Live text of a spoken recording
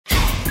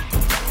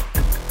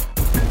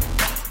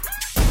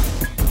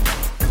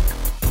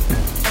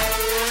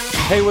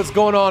Hey, what's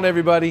going on,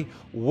 everybody?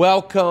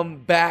 Welcome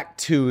back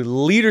to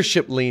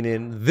Leadership Lean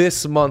In,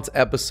 this month's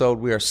episode.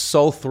 We are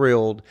so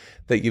thrilled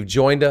that you've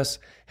joined us.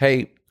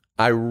 Hey,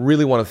 I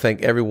really want to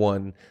thank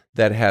everyone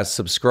that has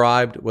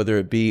subscribed, whether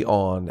it be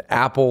on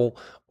Apple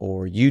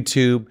or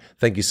YouTube.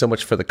 Thank you so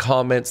much for the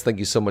comments. Thank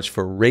you so much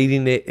for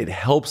rating it. It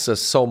helps us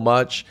so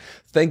much.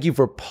 Thank you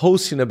for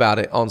posting about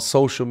it on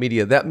social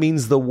media. That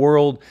means the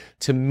world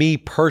to me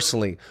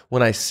personally.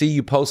 When I see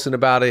you posting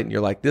about it and you're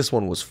like, this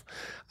one was...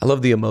 I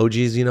love the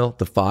emojis, you know,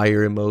 the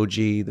fire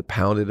emoji, the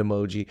pounded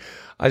emoji.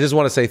 I just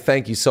want to say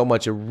thank you so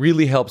much. It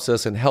really helps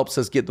us and helps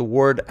us get the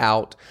word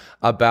out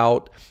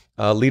about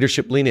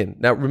Leadership Lean In.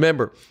 Now,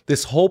 remember,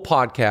 this whole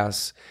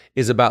podcast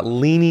is about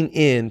leaning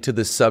into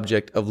the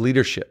subject of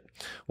leadership.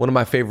 One of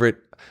my favorite,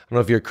 I don't know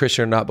if you're a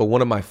Christian or not, but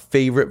one of my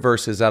favorite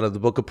verses out of the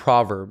book of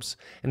Proverbs.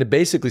 And it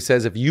basically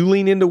says, if you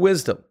lean into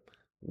wisdom,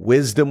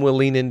 wisdom will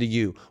lean into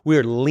you. We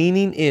are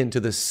leaning into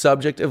the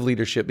subject of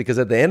leadership because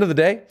at the end of the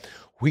day,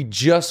 we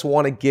just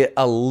want to get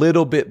a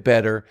little bit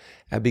better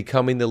at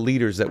becoming the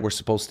leaders that we're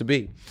supposed to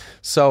be.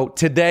 So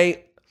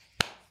today,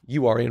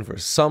 you are in for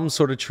some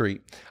sort of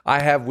treat. I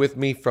have with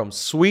me from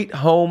Sweet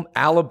Home,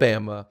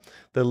 Alabama,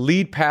 the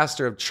lead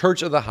pastor of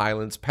Church of the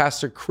Highlands,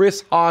 Pastor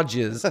Chris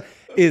Hodges,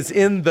 is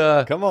in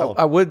the, Come on.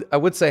 I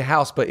would say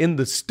house, but in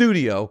the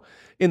studio,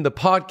 in the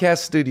podcast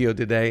studio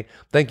today.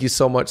 Thank you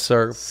so much,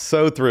 sir.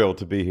 So thrilled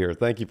to be here.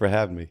 Thank you for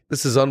having me.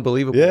 This is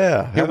unbelievable.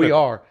 Yeah. Here we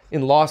are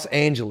in Los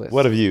Angeles.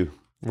 What have you?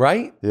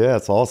 Right? Yeah,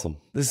 it's awesome.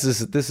 This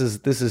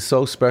is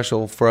so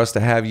special for us to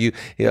have you.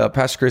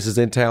 Pastor Chris is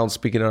in town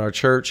speaking at our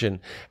church and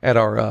at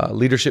our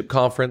leadership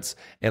conference.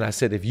 And I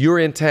said, if you're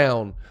in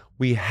town,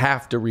 we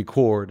have to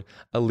record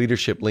a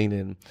Leadership Lean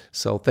In.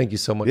 So thank you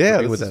so much for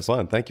being with us. Yeah, this is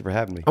fun. Thank you for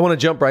having me. I want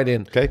to jump right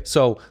in. Okay.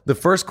 So the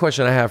first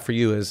question I have for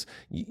you is,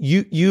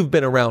 you've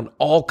been around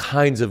all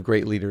kinds of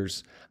great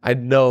leaders. I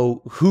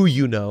know who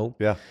you know,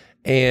 Yeah.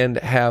 and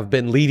have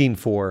been leading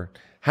for.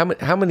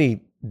 How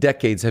many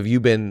decades have you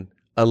been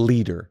a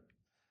leader?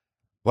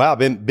 Wow, I've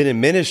been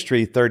in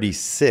ministry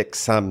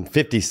 36. I'm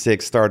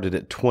 56, started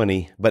at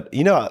 20. But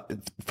you know,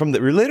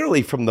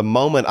 literally from the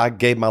moment I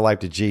gave my life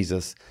to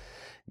Jesus,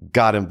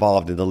 got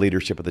involved in the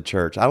leadership of the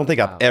church. I don't think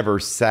I've ever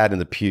sat in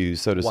the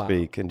pews, so to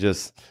speak, and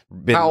just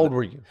been. How old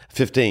were you?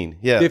 15.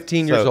 Yeah,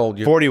 15 years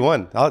old.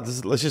 41.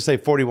 Let's just say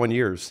 41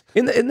 years.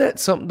 Isn't that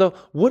something though?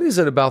 What is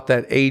it about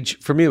that age?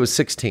 For me, it was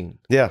 16.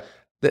 Yeah.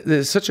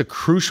 There's such a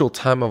crucial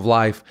time of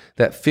life,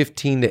 that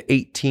 15 to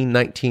 18,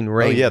 19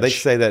 range. Oh, yeah, they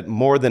say that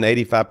more than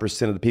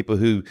 85% of the people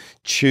who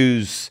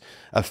choose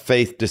a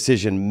faith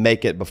decision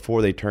make it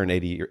before they turn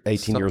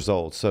 18 years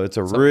old. So it's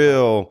a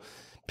real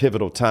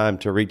pivotal time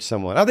to reach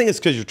someone. I think it's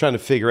because you're trying to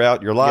figure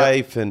out your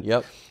life. And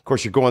of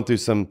course, you're going through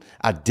some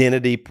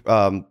identity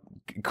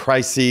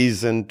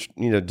crises and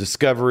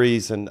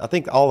discoveries. And I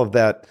think all of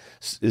that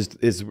is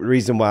the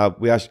reason why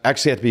we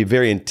actually have to be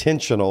very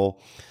intentional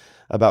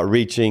about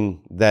reaching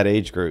that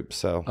age group.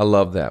 So I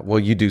love that. Well,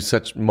 you do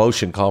such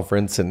motion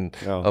conference and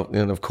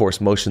of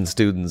course motion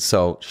students.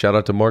 So shout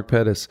out to Mark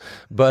Pettis.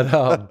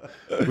 But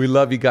we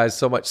love you guys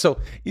so much. So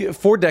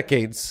 4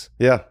 decades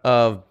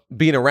of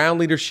being around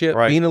leadership,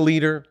 being a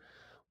leader.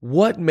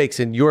 What makes,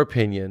 in your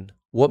opinion,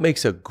 what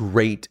makes a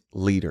great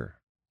leader?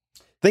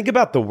 Think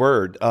about the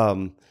word.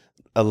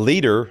 A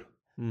leader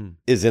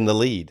is in the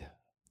lead.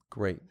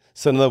 Great.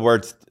 So in other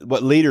words,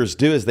 what leaders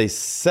do is they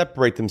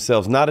separate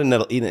themselves, not in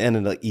an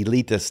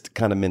elitist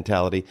kind of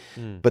mentality,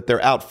 but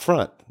they're out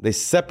front. They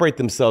separate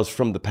themselves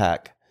from the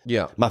pack.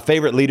 Yeah. My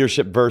favorite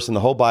leadership verse in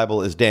the whole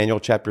Bible is Daniel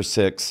chapter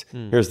 6.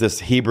 Here's this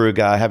Hebrew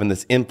guy having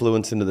this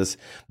influence into this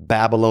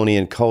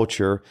Babylonian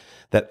culture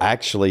that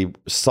actually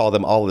saw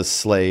them all as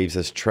slaves,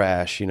 as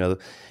trash, and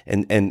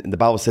the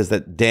Bible says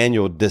that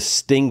Daniel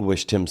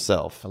distinguished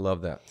himself. I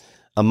love that.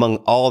 Among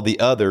all the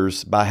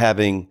others by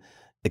having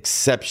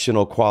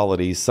exceptional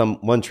qualities.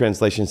 One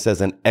translation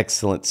says an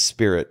excellent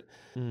spirit.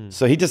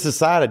 So he just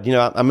decided,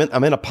 I'm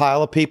in a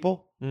pile of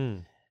people,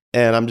 and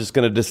I'm just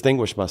going to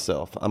distinguish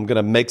myself. I'm going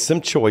to make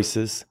some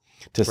choices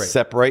to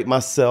separate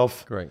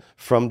myself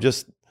from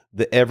just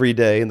the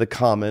everyday and the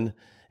common,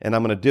 and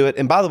I'm going to do it.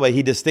 And by the way,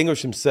 he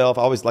distinguished himself.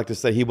 I always like to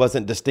say he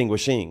wasn't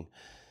distinguishing.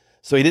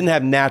 So he didn't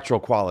have natural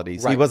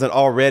qualities. He wasn't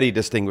already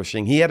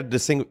distinguishing. He had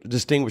to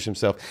distinguish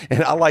himself.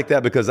 And I like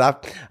that because I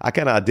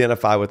kind of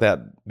identify with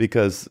that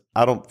because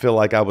I don't feel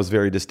like I was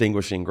very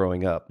distinguishing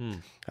growing up.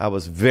 I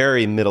was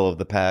very middle of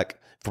the pack,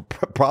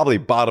 probably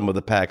bottom of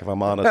the pack, if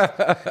I'm honest,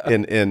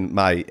 in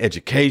my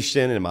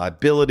education and my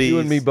abilities. You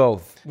and me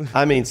both.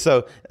 I mean,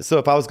 so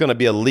if I was going to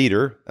be a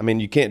leader, I mean,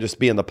 you can't just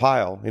be in the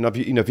pile. If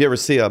you ever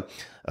see a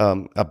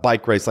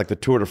bike race like the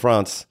Tour de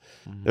France,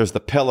 there's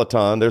the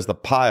peloton, there's the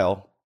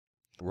pile.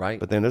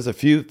 Right. But then there's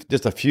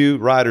just a few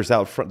riders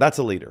out front. That's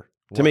a leader.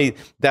 To me,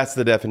 that's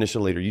the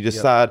definition of leader. You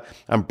decide,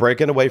 I'm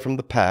breaking away from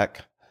the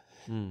pack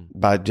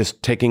by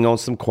just taking on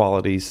some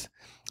qualities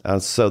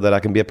so that I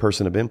can be a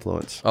person of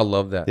influence. I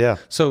love that. Yeah.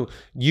 So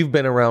you've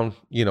been around,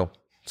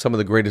 some of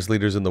the greatest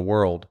leaders in the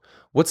world.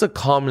 What's a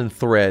common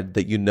thread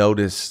that you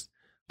notice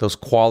those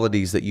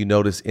qualities that you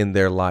notice in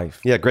their life?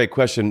 Yeah, great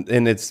question.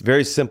 And it's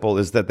very simple,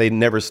 is that they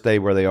never stay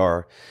where they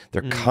are.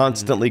 They're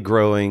constantly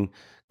growing,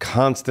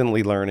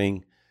 constantly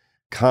learning,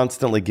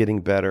 constantly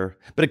getting better.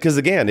 But because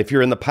again, if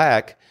you're in the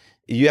pack,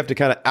 you have to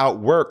kind of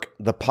outwork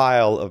the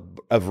pile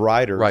of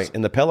riders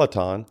in the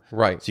peloton.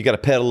 Right. So you got to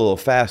pedal a little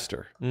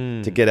faster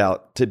to get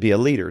out, to be a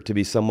leader, to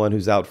be someone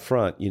who's out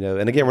front,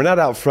 And again, we're not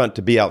out front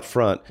to be out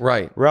front.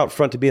 Right. We're out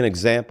front to be an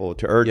example,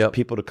 to urge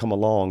people to come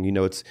along.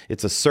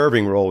 It's a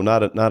serving role,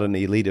 not an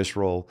elitist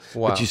role.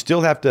 Wow. But you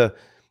still have to,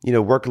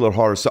 work a little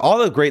harder. So all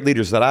the great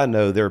leaders that I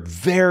know, they're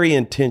very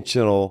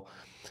intentional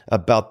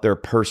about their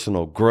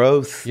personal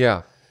growth.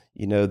 Yeah.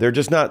 They're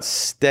just not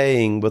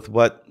staying with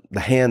what the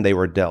hand they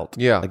were dealt.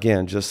 Yeah.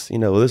 Again, just,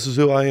 this is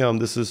who I am.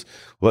 This is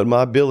what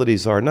my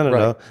abilities are.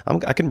 No.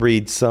 I can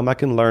read some. I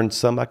can learn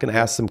some. I can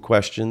ask some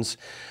questions.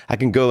 I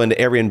can go into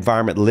every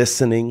environment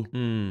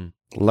listening,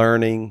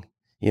 learning,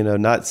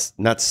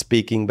 not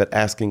speaking, but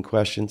asking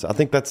questions. I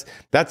think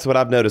that's what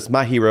I've noticed.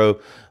 My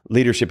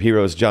leadership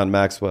hero is John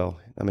Maxwell.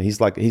 I mean, he's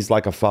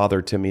like a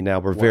father to me now.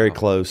 We're very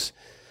close.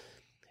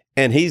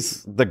 And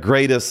he's the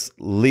greatest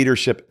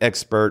leadership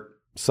expert,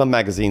 some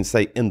magazines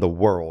say, in the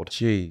world.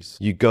 Jeez.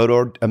 You go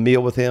to a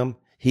meal with him,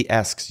 he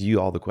asks you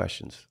all the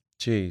questions.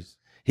 Jeez.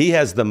 He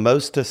has the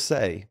most to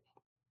say,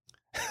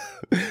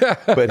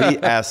 but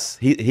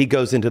he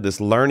goes into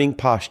this learning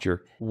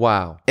posture.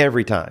 Wow.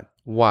 Every time.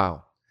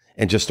 Wow.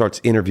 And just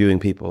starts interviewing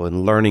people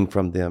and learning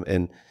from them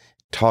and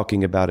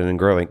talking about it and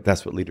growing.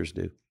 That's what leaders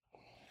do.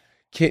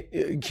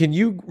 Can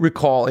you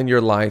recall in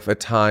your life a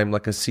time,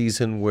 like a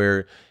season,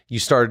 where you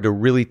started to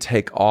really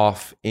take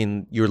off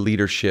in your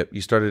leadership?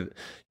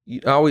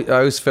 I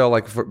always felt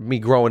like, for me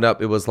growing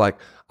up, it was like,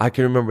 I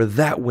can remember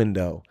that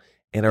window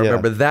and I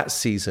remember that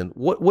season.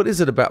 What is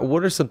it about?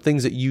 What are some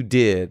things that you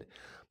did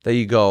that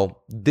you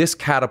go, this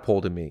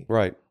catapulted me?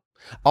 Right.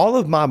 All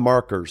of my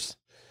markers,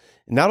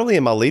 not only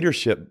in my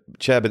leadership,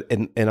 Chad, but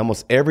in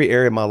almost every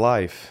area of my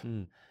life,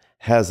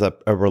 has a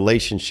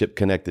relationship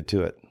connected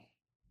to it.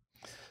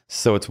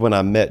 So it's when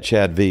I met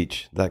Chad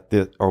Veach,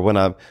 or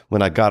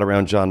when I got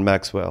around John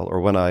Maxwell,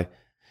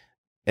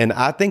 and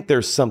I think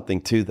there's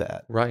something to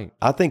that. Right.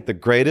 I think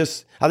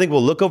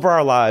we'll look over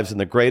our lives, and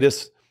the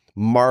greatest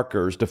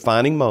markers,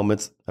 defining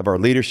moments of our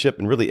leadership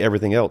and really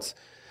everything else,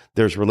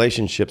 there's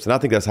relationships. And I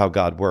think that's how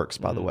God works,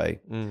 by the way.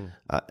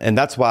 And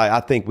that's why I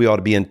think we ought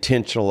to be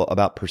intentional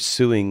about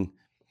pursuing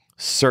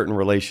certain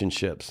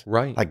relationships.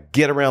 Right. Like,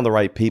 get around the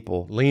right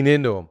people. Lean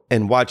into them.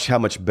 And watch how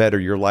much better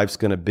your life's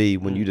going to be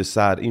when you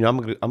decide, I'm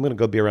going to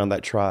go be around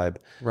that tribe.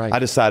 Right. I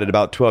decided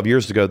about 12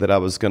 years ago that I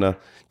was going to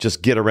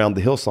just get around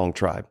the Hillsong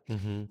tribe.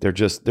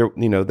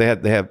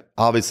 They have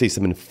obviously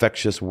some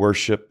infectious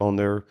worship on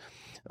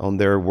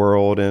their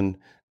world and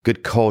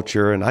good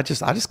culture. And I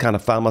just kind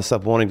of found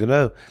myself wanting to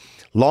know.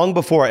 Long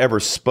before I ever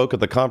spoke at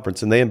the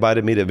conference, and they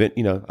invited me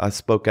to, I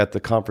spoke at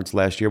the conference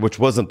last year, which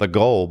wasn't the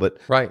goal,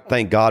 but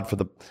thank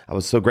God I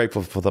was so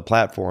grateful for the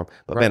platform.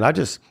 But man, I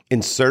just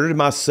inserted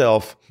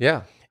myself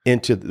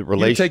into the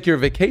relationship. You take your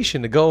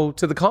vacation to go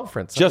to the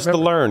conference. Just to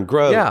learn,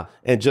 grow,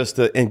 and just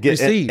to get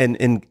receive.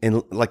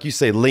 And like you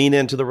say, lean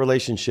into the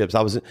relationships.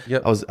 I was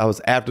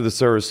after the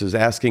services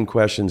asking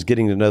questions,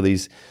 getting to know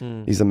these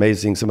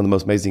amazing, some of the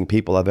most amazing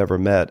people I've ever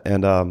met.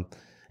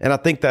 And I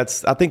think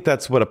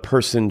that's what a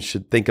person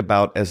should think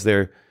about if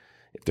they're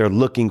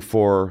looking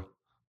for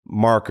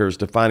markers,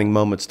 defining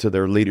moments to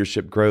their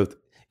leadership growth.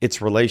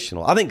 It's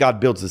relational. I think God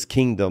builds His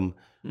kingdom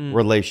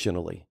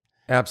relationally.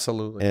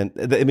 Absolutely. And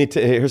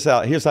here's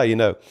how you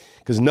know,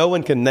 because no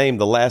one can name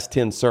the last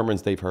 10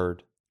 sermons they've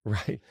heard.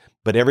 Right.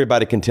 But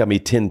everybody can tell me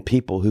 10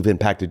 people who've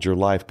impacted your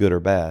life, good or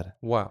bad.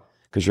 Wow.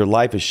 Because your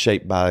life is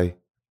shaped by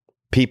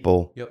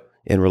people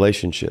and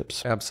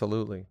relationships.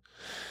 Absolutely.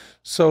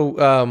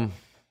 So,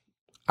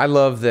 I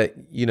love that,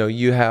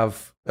 you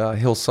have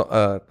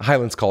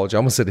Highlands College. I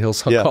almost said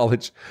Hillsong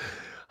College.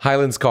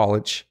 Highlands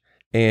College.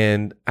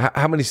 And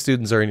how many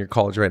students are in your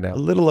college right now? A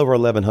little over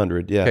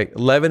 1,100, yeah. Okay,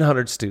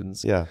 1,100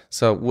 students. Yeah.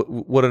 So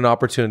what an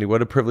opportunity,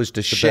 what a privilege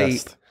to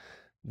shape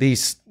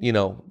these,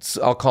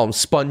 I'll call them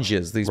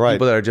sponges, these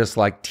people that are just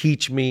like,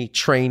 teach me,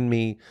 train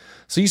me.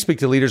 So you speak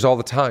to leaders all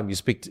the time. You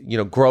speak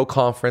to, Grow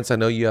Conference. I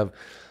know you have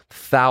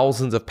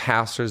thousands of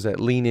pastors that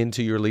lean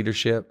into your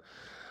leadership.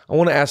 I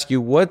want to ask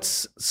you,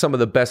 what's some of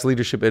the best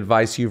leadership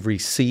advice you've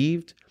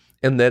received?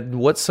 And then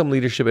what's some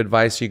leadership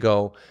advice you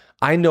go,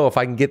 I know if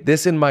I can get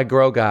this in my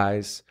Grow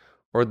guys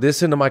or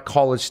this into my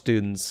college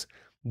students,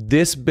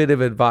 this bit of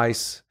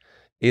advice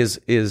is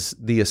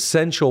the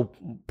essential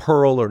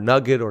pearl or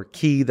nugget or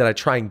key that I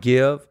try and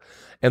give.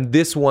 And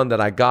this one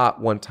that I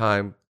got one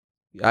time,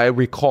 I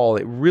recall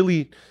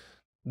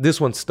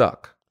this one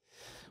stuck.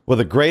 Well,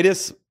 the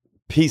greatest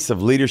piece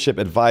of leadership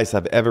advice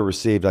I've ever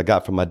received, I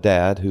got from my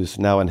dad, who's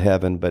now in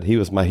heaven, but he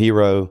was my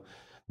hero,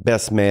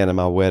 best man in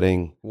my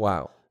wedding.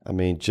 Wow. I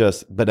mean,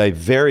 but a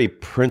very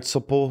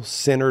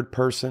principle-centered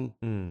person.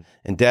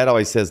 And Dad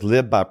always says,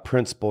 live by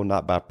principle,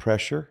 not by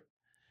pressure.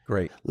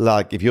 Great.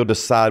 Like, if you'll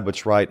decide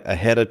what's right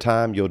ahead of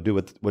time, you'll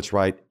do what's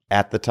right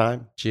at the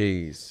time.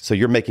 Jeez. So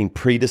you're making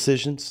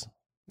pre-decisions.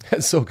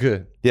 That's so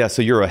good. Yeah,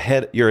 so you're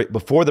ahead. You're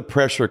before the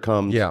pressure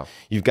comes. Yeah.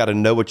 You've got to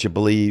know what you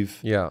believe.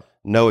 Yeah.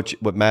 Know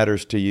what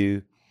matters to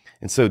you.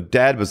 And so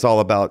Dad was all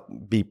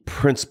about be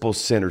principle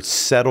centered,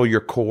 settle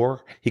your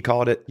core. He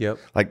called it. Yep.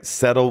 Like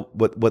settle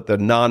what the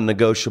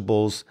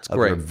non-negotiables of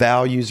your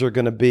values are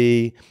going to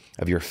be,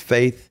 of your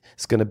faith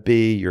is going to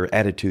be, your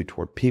attitude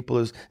toward people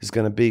is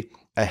going to be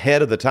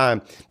ahead of the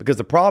time. Because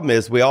the problem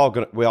is we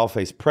all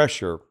face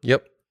pressure.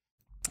 Yep.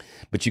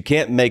 But you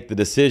can't make the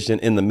decision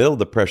in the middle of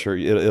the pressure.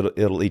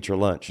 It'll eat your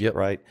lunch. Yep.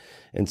 Right.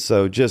 And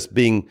so just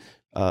being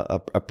a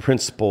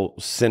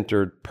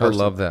principle-centered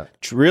person. I love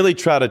that. Really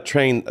try to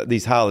train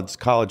these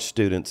college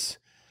students,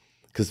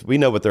 because we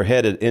know what they're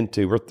headed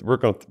into. We're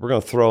going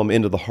to throw them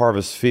into the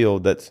harvest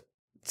field. It's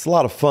a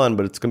lot of fun,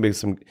 but it's going to be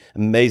some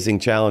amazing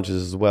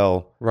challenges as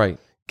well. Right.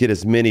 Get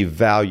as many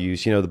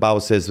values. The Bible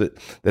says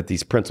that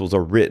these principles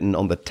are written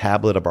on the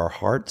tablet of our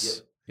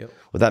hearts. Yep.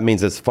 Well, that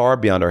means it's far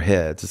beyond our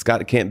heads.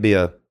 It can't be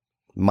a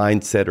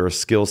mindset or a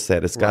skill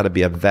set. It's got to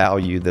be a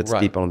value that's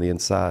deep on the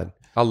inside.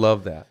 I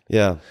love that.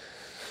 Yeah.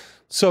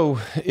 So,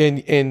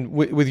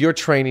 with your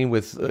training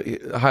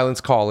with Highlands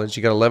College,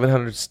 you got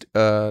 1,100.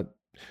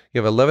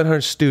 You have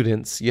 1,100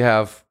 students. You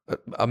have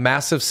a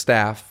massive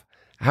staff.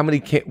 How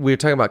many? We were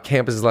talking about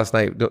campuses last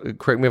night.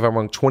 Correct me if I'm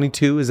wrong.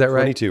 22. Is that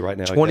right? 22 right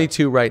now.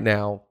 22 right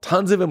now.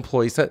 Tons of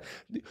employees.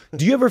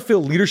 Do you ever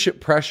feel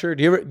leadership pressure?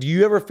 Do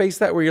you ever face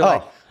that where you're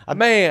like,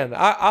 man,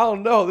 I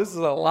don't know, this is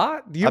a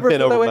lot? Do you I've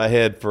been over my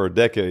head for a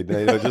decade.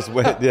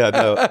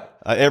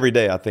 Every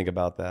day I think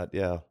about that.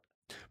 Yeah.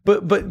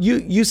 But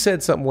you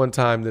said something one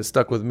time that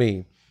stuck with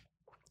me.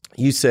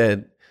 You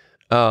said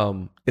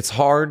it's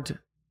hard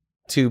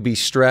to be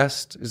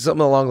stressed.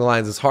 Something along the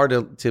lines, it's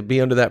hard to be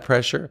under that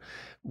pressure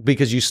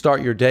because you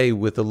start your day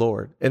with the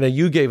Lord. And then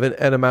you gave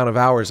an amount of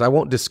hours. I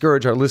won't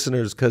discourage our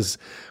listeners because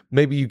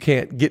maybe you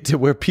can't get to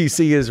where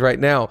PC is right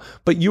now.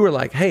 But you were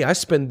like, hey, I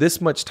spend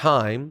this much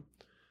time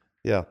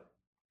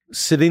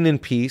sitting in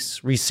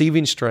peace,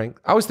 receiving strength.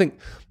 I always think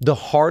the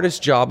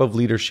hardest job of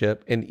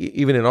leadership, and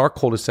even in our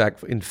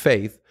cul-de-sac in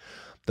faith,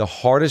 the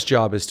hardest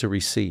job is to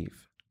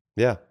receive.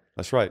 Yeah,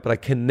 that's right. But I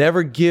can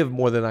never give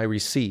more than I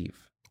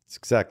receive. That's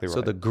exactly right.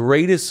 So the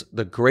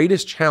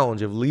greatest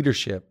challenge of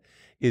leadership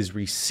is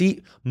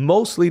receive.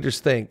 Most leaders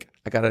think,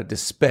 I got to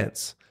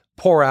dispense,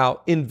 pour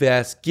out,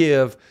 invest,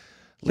 give,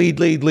 lead.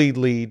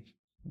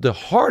 The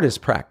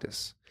hardest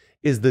practice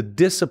is the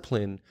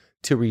discipline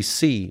to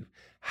receive.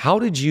 How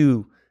did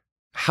you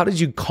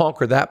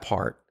conquer that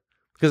part?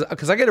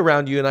 Because I get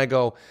around you and I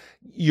go,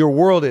 your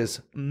world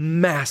is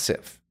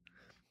massive,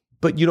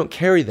 but you don't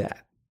carry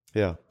that.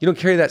 Yeah. You don't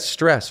carry that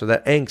stress or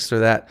that angst or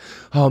that,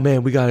 oh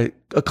man, we got to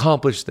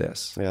accomplish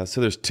this. Yeah.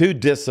 So there's two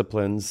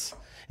disciplines,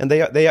 and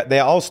they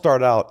all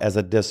start out as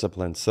a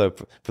discipline. So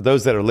for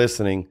those that are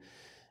listening,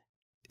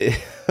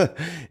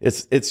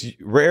 it's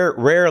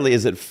rarely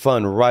is it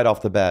fun right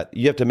off the bat.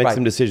 You have to make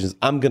some decisions.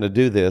 I'm going to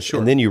do this,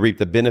 and then you reap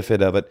the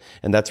benefit of it,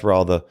 and that's where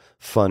all the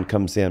fun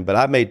comes in. But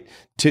I made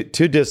two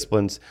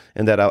disciplines,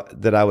 and that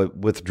I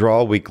would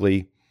withdraw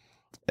weekly,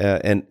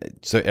 and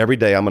so every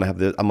day I'm going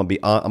to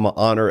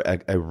honor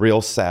a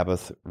real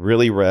Sabbath,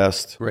 really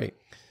rest. Right.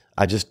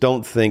 I just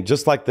don't think,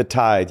 just like the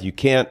tithe, you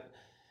can't.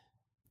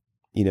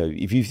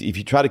 If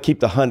you try to keep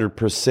the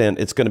 100%,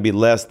 it's going to be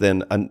less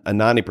than a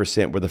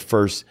 90% where the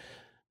first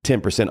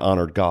 10%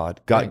 honored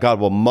God. God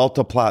will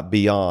multiply it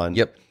beyond.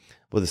 Yep.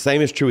 Well, the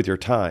same is true with your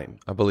time.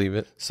 I believe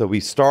it. So we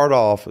start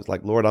off, it's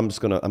like, Lord, I'm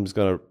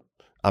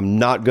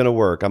not gonna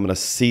work. I'm gonna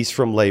cease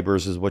from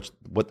labors is what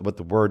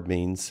the word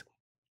means.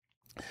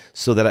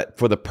 So that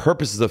for the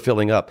purposes of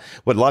filling up.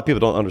 What a lot of people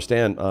don't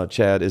understand,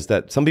 Chad, is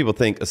that some people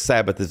think a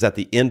Sabbath is at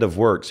the end of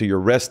work. So you're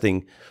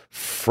resting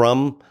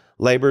from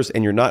labors,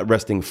 and you're not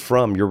resting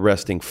from, you're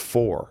resting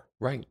for.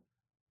 Right.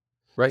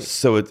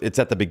 So it's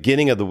at the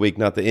beginning of the week,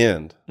 not the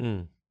end.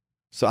 Mm.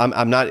 So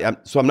I'm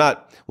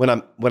not when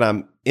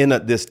I'm in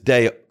this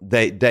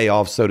day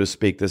off, so to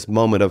speak, this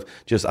moment of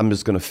I'm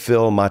just going to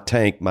fill my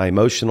tank, my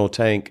emotional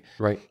tank,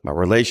 my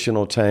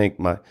relational tank,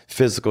 my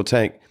physical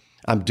tank.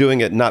 I'm doing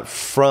it not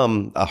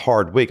from a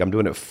hard week. I'm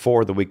doing it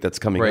for the week that's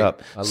coming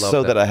up,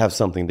 so that I have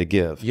something to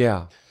give.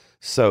 Yeah.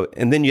 So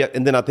and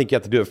then I think you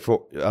have to do it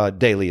for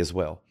daily as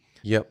well.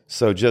 Yep.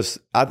 So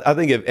I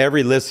think if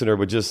every listener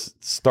would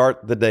just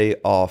start the day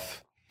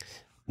off.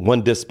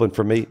 One discipline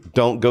for me,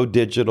 don't go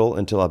digital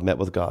until I've met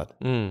with God.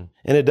 Mm.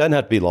 And it doesn't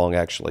have to be long,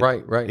 actually.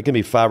 Right. It can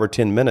be 5 or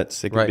 10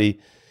 minutes. It can be,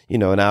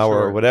 an hour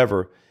or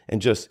whatever.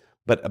 And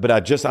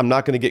I'm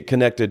not going to get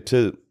connected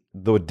to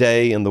the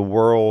day and the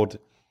world.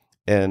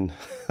 And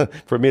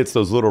for me, it's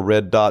those little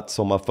red dots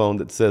on my phone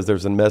that says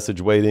there's a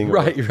message waiting.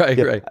 Right.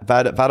 If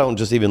I don't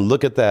just even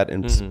look at that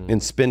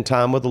and spend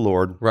time with the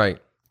Lord. Right.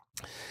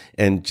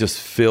 And just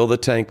fill the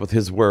tank with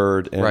His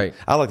Word. And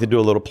I like to do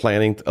a little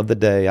planning of the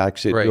day. I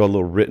actually do a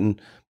little written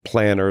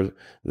planner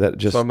that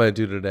just. So I'm going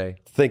to do today.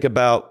 Think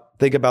about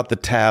the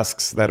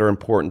tasks that are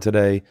important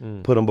today.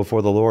 Put them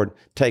before the Lord.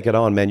 Take it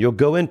on, man. You'll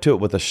go into it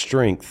with a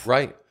strength.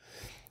 Right.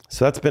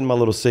 So that's been my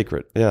little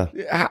secret. Yeah.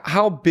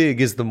 How big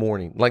is the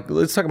morning? Like,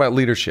 let's talk about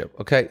leadership.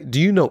 Okay.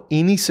 Do you know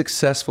any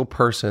successful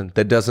person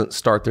that doesn't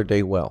start their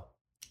day well?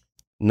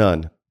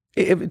 None.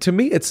 To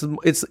me, it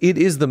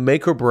is the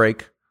make or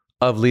break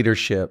of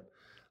leadership.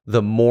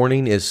 The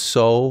morning is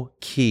so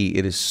key.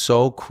 It is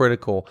so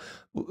critical.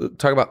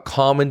 Talk about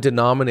common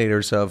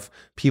denominators of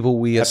people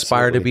we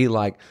aspire to be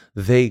like.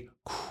 They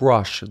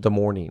crush the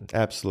morning.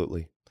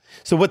 Absolutely.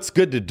 So what's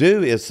good to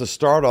do is to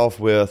start off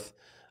with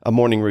a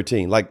morning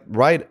routine.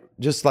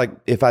 Just like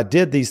if I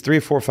did these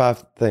 3, 4,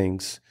 5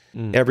 things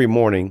every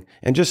morning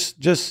and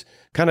just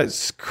kind of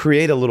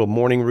create a little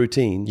morning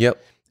routine.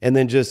 Yep. And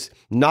then just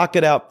knock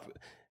it out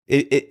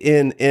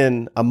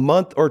in a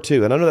month or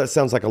two. And I know that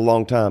sounds like a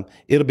long time.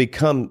 It'll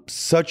become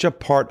such a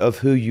part of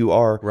who you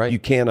are. Right. You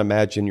can't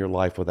imagine your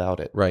life without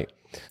it. Right.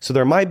 So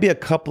there might be a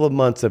couple of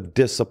months of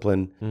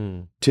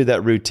discipline to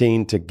that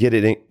routine to get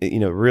it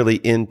really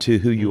into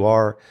who you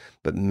are.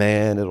 But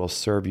man, it'll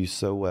serve you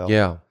so well.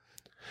 Yeah.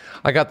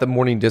 I got the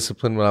morning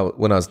discipline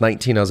when I was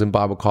 19. I was in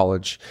Bible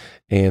college,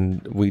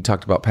 and we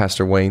talked about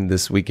Pastor Wayne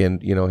this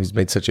weekend. You know, he's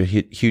made such a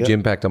huge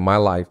impact on my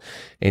life,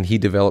 and he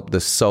developed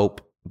the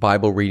SOAP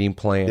Bible reading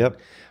plan.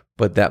 Yep.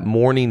 But that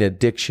morning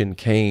addiction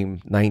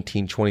came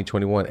 19, 20,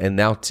 21, and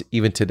now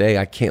even today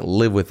I can't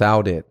live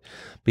without it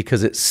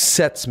because it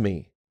sets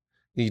me.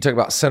 You talk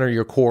about center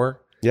your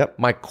core. Yep.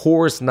 My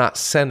core is not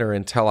center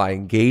until I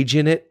engage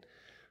in it,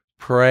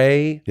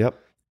 pray. Yep.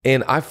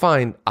 And I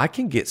find I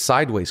can get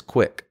sideways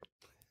quick.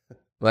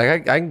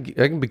 Like I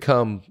can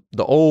become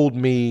the old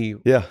me,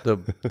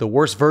 the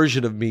worst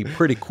version of me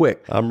pretty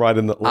quick. I'm right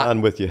in the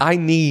line with you. I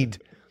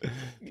need,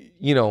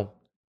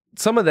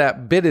 some of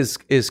that bit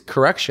is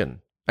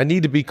correction. I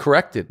need to be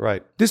corrected.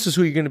 Right. This is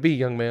who you're going to be,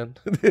 young man.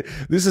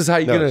 This is how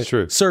you're going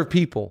to serve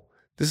people.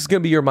 This is going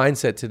to be your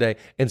mindset today.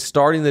 And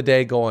starting the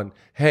day going,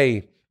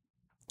 hey,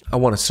 I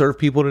want to serve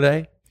people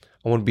today.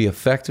 I want to be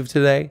effective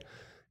today.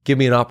 Give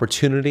me an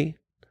opportunity.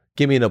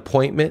 Give me an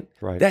appointment.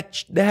 Right.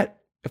 That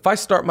if I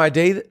start my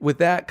day with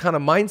that kind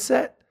of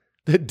mindset,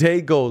 the day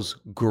goes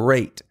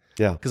great.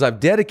 Yeah. Because I've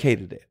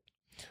dedicated it.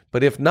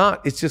 But if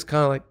not, it's just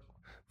kind of like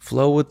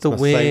flow with the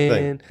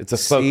wind. It's a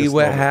see focus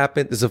what moment.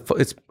 happens.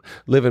 It's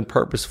living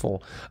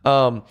purposeful.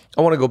 I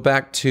want to go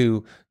back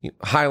to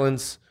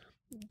Highlands,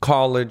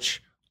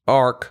 college,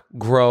 ARC,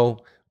 Grow,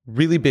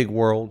 really big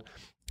world.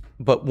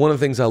 But one of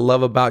the things I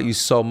love about you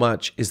so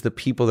much is the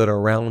people that are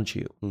around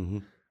you. Mm-hmm.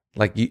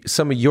 Like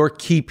some of your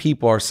key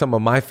people are some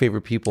of my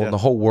favorite people in the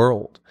whole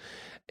world.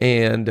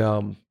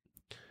 And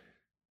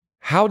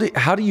how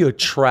do you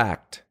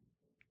attract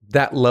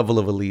that level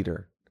of a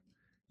leader?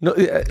 Like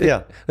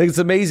it's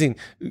amazing.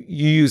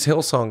 You use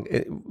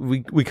Hillsong.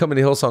 We come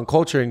into Hillsong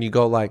culture, and you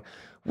go like,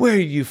 where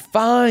do you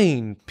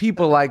find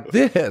people like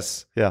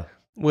this? Yeah.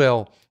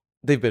 Well,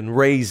 they've been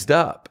raised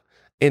up.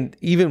 And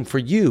even for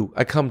you,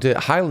 I come to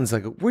Highlands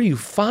like, where do you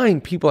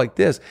find people like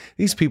this?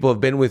 These people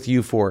have been with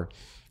you for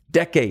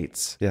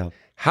decades. Yeah.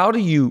 How do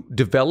you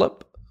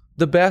develop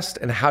the best,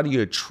 and how do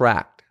you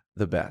attract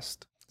the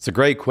best? It's a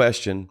great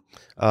question.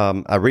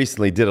 I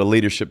recently did a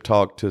leadership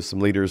talk to some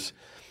leaders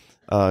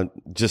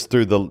just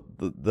through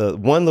the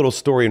one little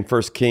story in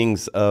 1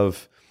 Kings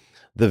of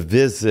the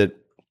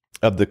visit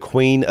of the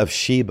Queen of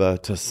Sheba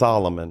to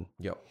Solomon.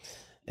 Yep.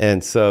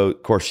 And so,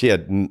 of course, she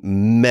had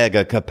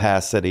mega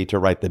capacity to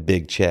write the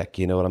big check.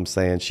 You know what I'm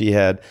saying? She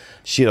had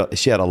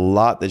a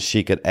lot that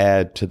she could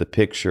add to the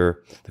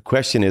picture. The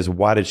question is,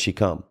 why did she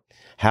come?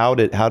 How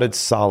did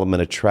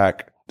Solomon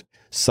attract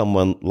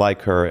someone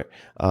like her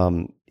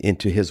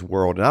into his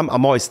world? And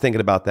I'm always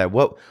thinking about that.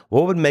 What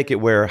would make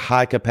it where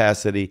high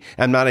capacity?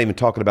 I'm not even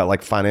talking about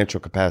like financial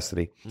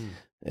capacity.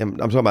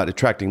 And I'm talking about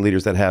attracting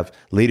leaders that have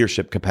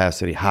leadership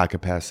capacity, high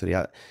capacity.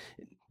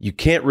 You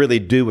can't really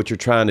do what you're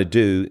trying to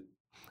do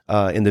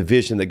in the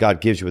vision that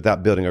God gives you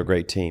without building a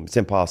great team. It's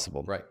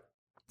impossible. Right.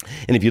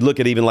 And if you look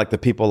at even like the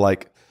people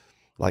like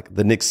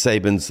the Nick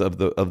Sabans of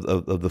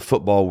the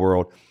football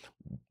world,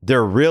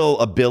 their real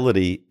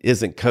ability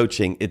isn't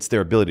coaching; it's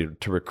their ability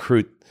to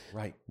recruit.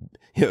 Right.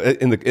 You know,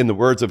 in the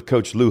words of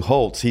Coach Lou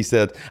Holtz, he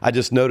said, "I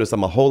just noticed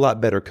I'm a whole lot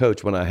better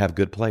coach when I have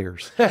good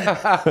players."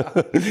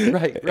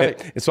 Right.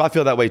 And so I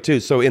feel that way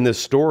too. So in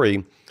this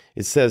story,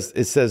 it says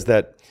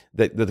that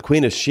the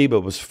Queen of Sheba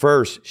was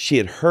first. She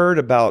had heard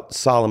about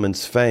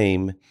Solomon's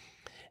fame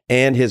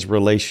and his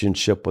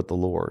relationship with the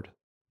Lord.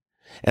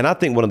 And I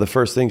think one of the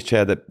first things,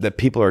 Chad, that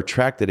people are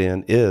attracted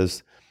in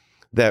is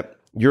that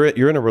you're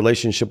in a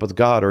relationship with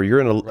God, or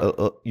you're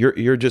in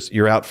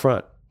you're out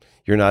front.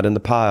 You're not in the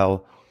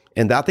pile.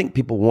 And I think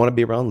people want to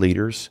be around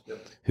leaders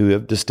who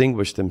have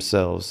distinguished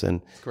themselves.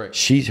 And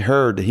she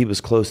heard that he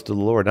was close to the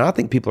Lord. And I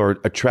think people are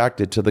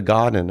attracted to the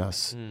God in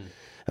us. And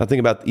I think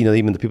about,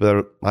 even the people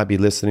that might be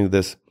listening to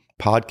this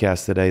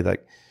podcast today,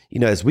 like,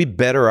 as we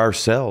better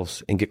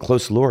ourselves and get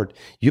close to the Lord,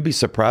 you'd be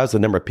surprised the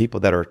number of people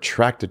that are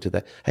attracted to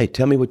that. Hey,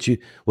 tell me what'd you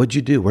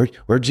do?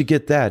 Where'd you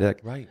get that? Like,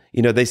 right.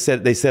 They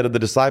said of the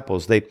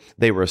disciples,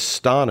 they were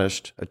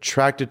astonished,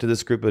 attracted to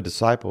this group of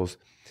disciples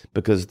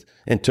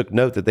and took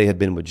note that they had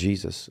been with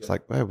Jesus. It's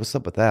like, hey, what's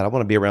up with that? I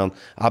want to be around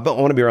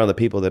the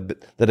people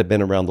that have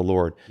been around the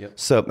Lord. Yep.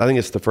 So I think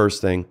it's the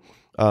first thing.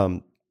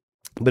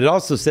 But it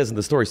also says in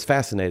the story, it's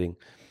fascinating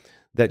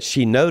that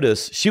she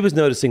was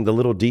noticing the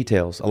little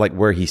details, like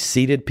where he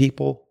seated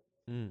people,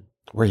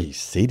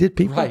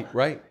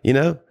 Right. You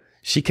know,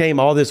 she came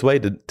all this way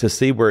to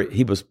see where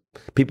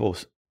people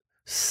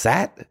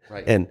sat,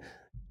 Right. and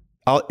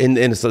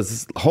it's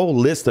this whole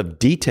list of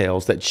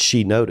details that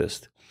she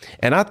noticed.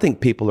 And I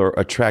think people are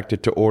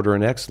attracted to order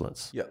and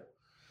excellence. Yeah.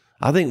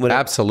 I think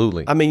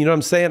Absolutely. I mean, you know what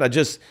I'm saying?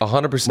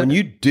 100%. When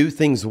you do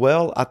things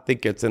well, I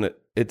think it's an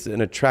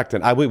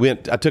attractant. I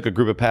took a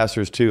group of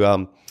pastors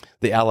to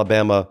the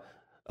Alabama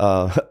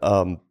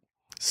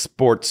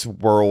sports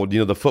world,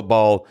 the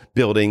football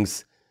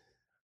buildings.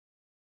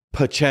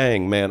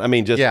 Pachang, man. I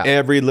mean, just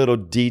every little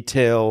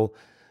detail,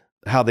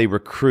 how they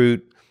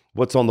recruit,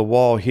 what's on the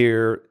wall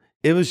here.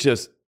 It was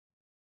just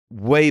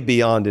way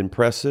beyond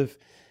impressive.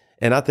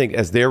 And I think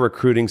as they're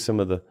recruiting some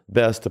of the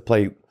best to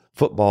play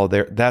football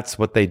there, that's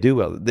what they do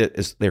well.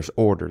 There's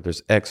order,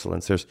 there's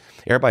excellence.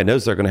 Everybody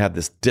knows they're going to have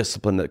this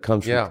discipline that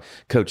comes from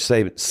Coach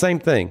Saban. Same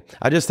thing.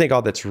 I just think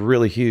all that's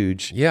really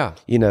huge. Yeah.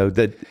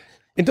 That.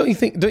 And don't you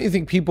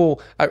think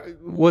people,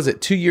 was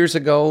it 2 years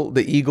ago,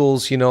 the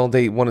Eagles,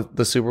 they won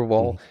the Super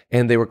Bowl,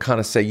 and they were kind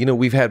of say,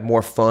 we've had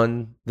more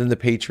fun than the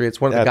Patriots.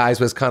 One of the guys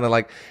was kind of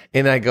like,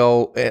 and I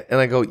go,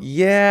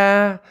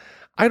 yeah,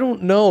 I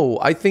don't know.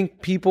 I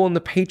think people in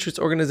the Patriots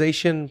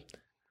organization,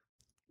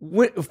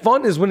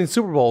 fun is winning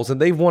Super Bowls,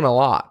 and they've won a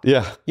lot.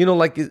 Yeah.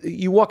 Like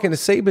you walk into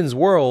Saban's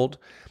world,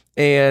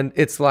 and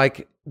it's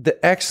like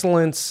the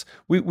excellence.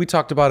 We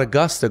talked about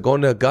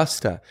going to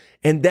Augusta,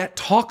 and that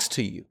talks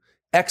to you.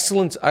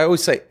 Excellence, I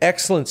always say,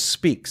 excellence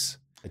speaks.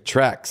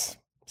 Attracts.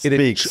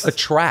 Speaks. It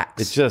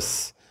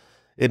attracts.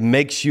 It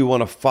makes you want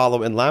to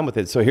follow in line with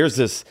it. So here's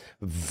this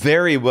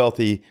very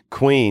wealthy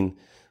queen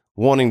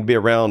wanting to be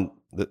around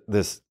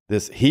this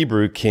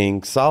Hebrew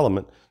king,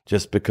 Solomon,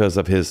 just because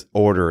of his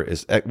order,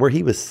 where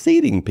he was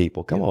seating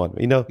people. Come on,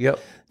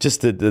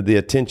 just the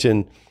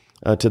attention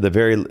to the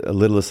very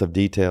littlest of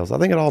details. I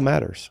think it all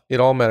matters. It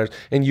all matters.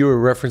 And you were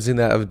referencing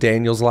that of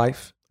Daniel's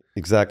life.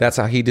 Exactly. That's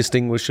how he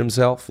distinguished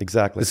himself.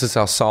 Exactly. This is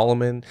how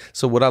Solomon.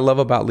 So what I love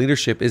about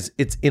leadership is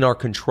it's in our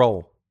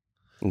control.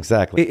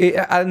 Exactly.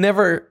 I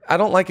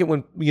don't like it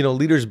when,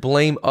 leaders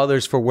blame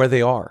others for where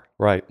they are.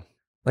 Right.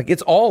 Like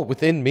it's all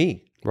within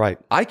me. Right.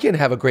 I can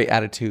have a great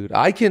attitude.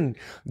 I can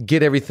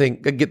get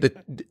everything, get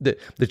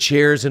the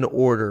chairs in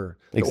order.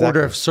 The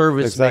order of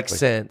service makes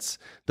sense.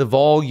 The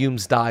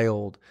volume's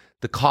dialed.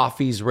 The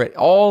coffee's ready.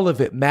 All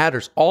of it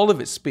matters. All of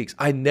it speaks.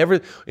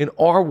 In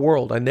our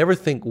world, I never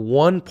think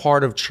one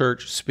part of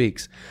church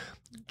speaks.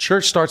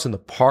 Church starts in the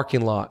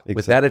parking lot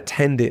with that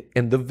attendant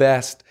and the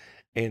vest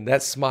and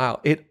that smile.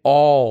 It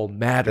all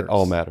matters. It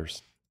all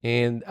matters.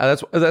 And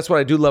that's what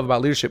I do love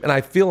about leadership. And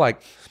I feel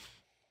like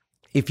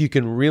if you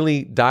can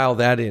really dial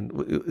that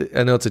in,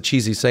 I know it's a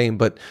cheesy saying,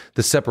 but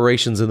the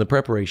separation's in the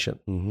preparation.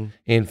 Mm-hmm.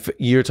 And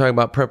you're talking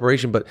about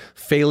preparation, but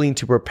failing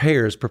to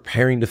prepare is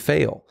preparing to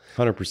fail.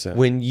 100%.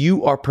 When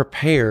you are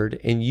prepared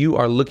and you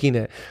are looking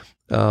at,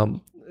 this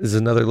is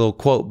another little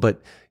quote,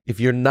 but if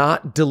you're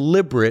not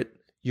deliberate,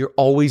 you're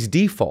always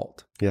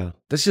default. Yeah.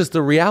 That's just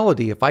the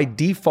reality. If I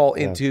default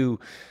into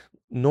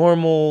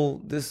normal,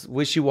 this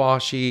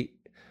wishy-washy,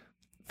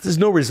 there's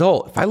no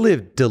result. If I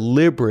live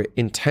deliberate,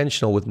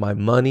 intentional with my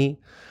money,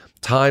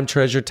 time,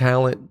 treasure,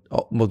 talent,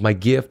 with my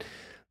gift,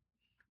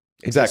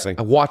 exactly,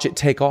 I watch it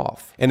take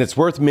off. And it's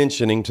worth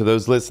mentioning to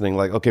those listening,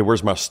 like, okay,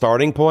 where's my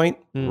starting point?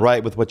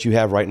 Right with what you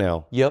have right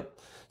now. Yep.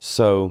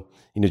 So,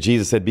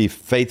 Jesus said, be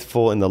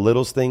faithful in the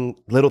little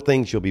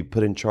things, you'll be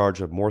put in charge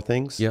of more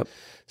things. Yep.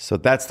 So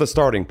that's the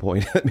starting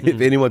point. If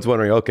anyone's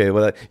wondering, okay,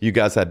 well, you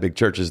guys had big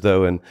churches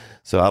though, and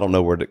so I don't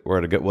know where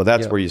to go. Well,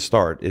 that's where you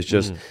start. It's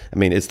just,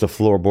 it's the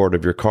floorboard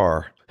of your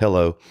car.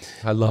 Hello,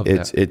 I love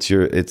that.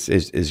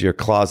 It's your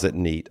closet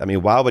neat.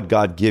 Why would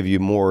God give you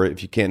more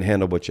if you can't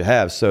handle what you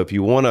have? So if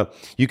you want to,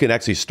 you can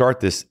actually start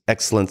this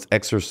excellence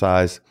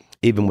exercise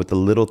even with the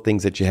little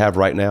things that you have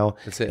right now,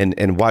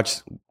 and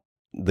watch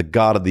the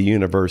God of the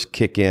universe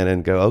kick in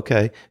and go,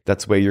 okay,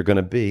 that's where you're going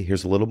to be.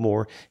 Here's a little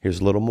more. Here's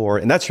a little more.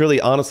 And that's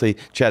really, honestly,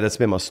 Chad, that's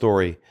been my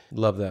story.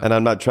 Love that. And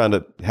I'm not trying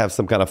to have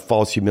some kind of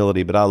false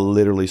humility, but I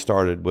literally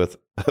started with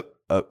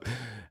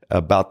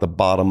about the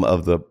bottom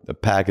of the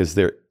pack as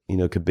there,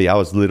 could be. I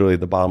was literally at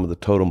the bottom of the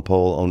totem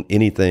pole on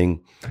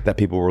anything that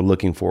people were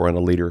looking for in a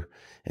leader,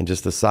 and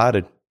just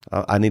decided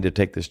I need to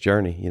take this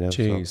journey,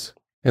 Jeez. So.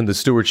 And the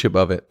stewardship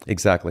of it.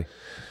 Exactly.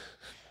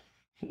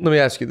 Let me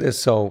ask you this.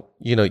 So,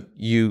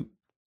 you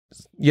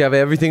have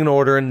everything in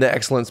order in the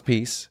excellence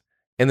piece,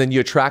 and then you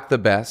attract the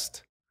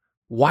best.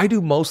 Why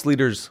do most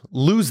leaders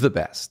lose the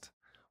best?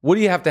 What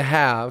do you have to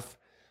have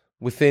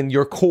within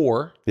your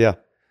core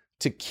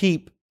to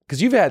keep,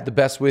 because you've had the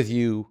best with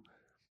you.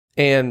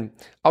 And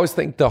I always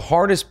think the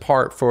hardest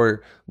part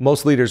for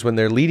most leaders when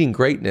they're leading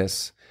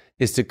greatness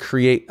is to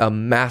create a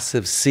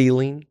massive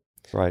ceiling.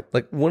 Right.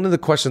 Like one of the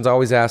questions I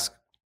always ask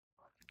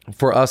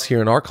for us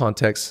here in our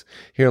context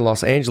here in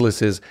Los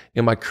Angeles is,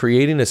 am I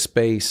creating a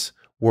space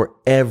where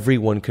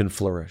everyone can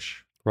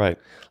flourish? Right.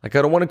 Like,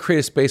 I don't want to create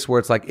a space where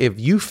it's like, if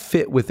you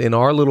fit within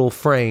our little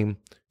frame,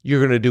 you're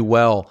going to do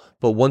well.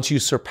 But once you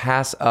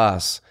surpass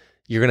us,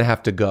 you're going to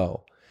have to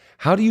go.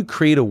 How do you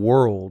create a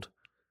world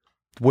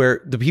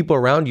where the people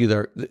around you,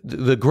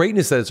 the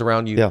greatness that is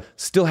around you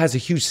still has a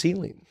huge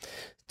ceiling?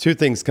 Two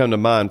things come to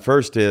mind.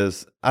 First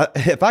is,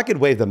 if I could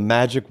wave the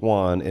magic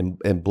wand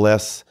and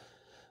bless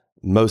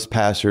most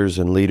pastors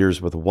and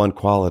leaders with one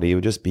quality, it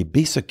would just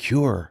be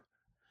secure.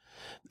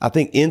 I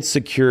think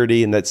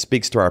insecurity, and that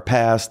speaks to our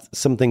past,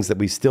 some things that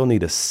we still need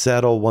to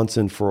settle once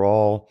and for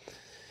all,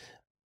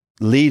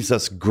 leaves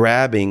us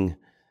grabbing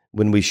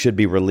when we should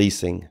be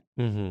releasing.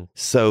 Mm-hmm.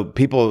 So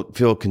people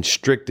feel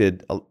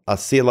constricted. I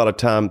see a lot of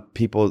time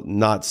people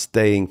not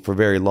staying for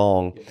very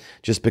long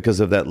just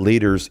because of that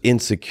leader's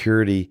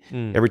insecurity.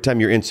 Every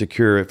time you're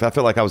insecure, if I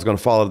felt like I was going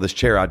to fall out of this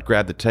chair, I'd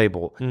grab the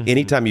table.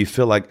 Anytime you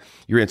feel like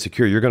you're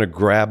insecure, you're going to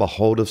grab a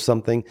hold of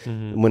something.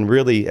 When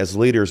really, as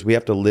leaders, we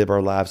have to live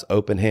our lives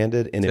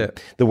open-handed. And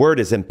the word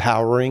is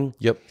empowering.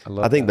 Yep,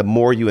 I think the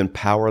more you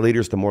empower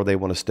leaders, the more they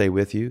want to stay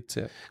with you.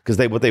 Because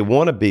what they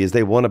want to be is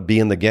they want to be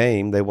in the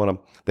game. They want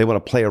to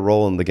play a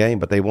role in the game,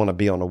 but they want to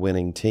be on a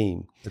winning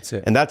team. That's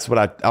it. And that's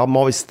what I'm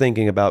always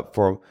thinking about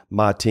for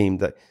my team,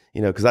 that,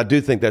 because I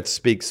do think that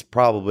speaks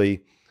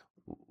probably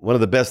one of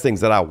the best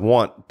things that I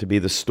want to be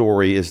the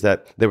story is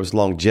that there was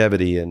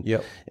longevity and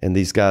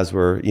these guys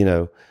were,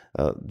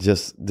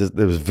 just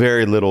there was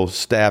very little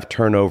staff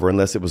turnover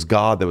unless it was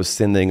God that was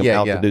sending them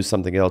out to do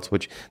something else,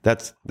 which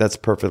that's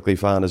perfectly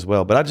fine as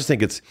well. But I just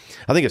think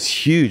it's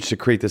huge to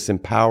create this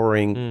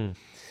empowering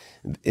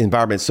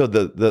environment. So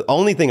the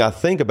only thing I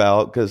think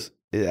about, because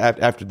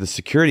after the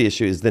security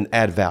issue, is then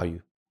add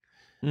value.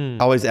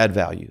 Always add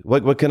value.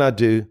 What can I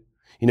do?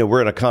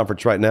 We're in a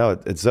conference right now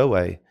at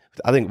Zoe.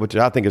 Which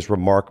I think is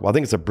remarkable. I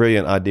think it's a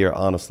brilliant idea,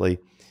 honestly.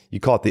 You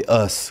call it the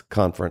US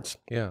conference.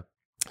 Yeah.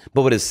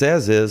 But what it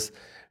says is,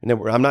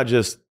 I'm not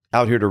just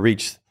out here to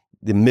reach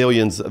the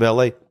millions of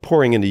LA,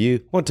 pouring into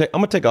you. I'm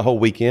going to take a whole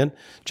weekend,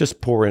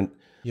 just pour in.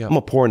 I'm going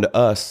to pour into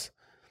us.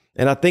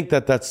 And I think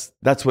that's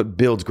what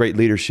builds great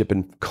leadership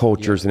in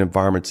cultures and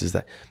environments, is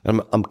that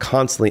I'm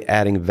constantly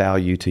adding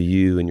value to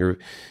you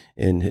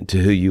and to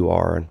who you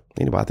are. And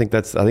I think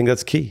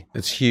that's key.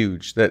 It's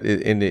huge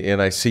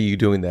and I see you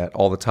doing that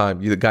all the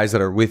time. The guys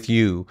that are with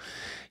you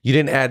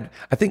didn't add.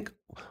 I think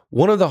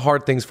one of the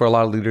hard things for a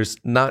lot of leaders,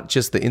 not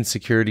just the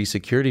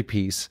security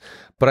piece,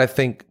 but I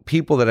think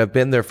people that have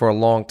been there for a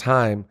long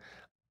time,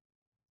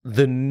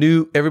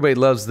 everybody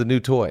loves the new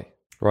toy.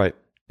 Right.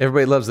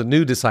 Everybody loves the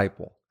new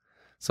disciple.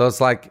 So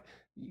it's like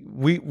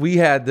we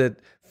had the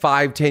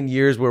 5-10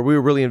 years where we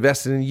were really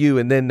invested in you,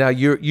 and then now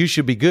you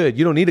should be good.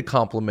 You don't need a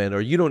compliment, or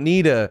you don't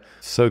need a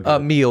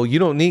meal. You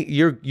don't need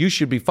you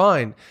should be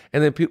fine.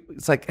 And then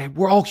it's like, hey,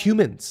 we're all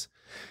humans.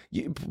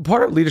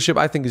 Part of leadership,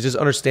 I think, is just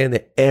understand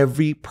that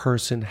every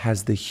person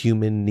has the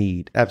human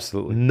need.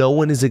 Absolutely. No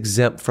one is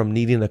exempt from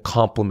needing a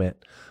compliment.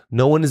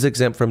 No one is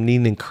exempt from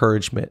needing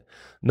encouragement.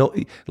 No,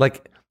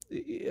 like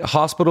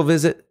hospital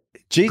visit.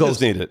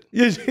 Jesus needed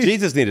it.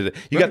 Jesus needed it.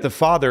 You got the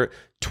Father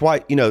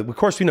twice. Of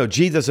course, we know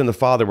Jesus and the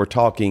Father were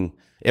talking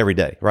every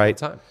day,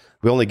 right? All the time.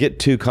 We only get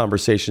 2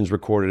 conversations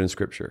recorded in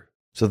Scripture.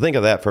 So think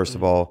of that, first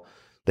of all.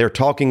 They're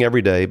talking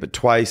every day, but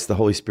twice the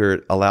Holy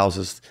Spirit allows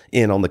us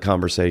in on the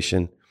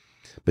conversation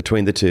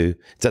between the 2.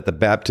 It's at the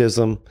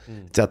baptism.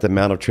 It's at the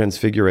Mount of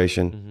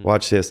Transfiguration.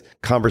 Watch this.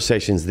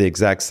 Conversation's the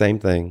exact same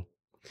thing.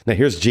 Now,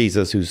 here's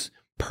Jesus, who's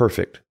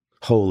perfect,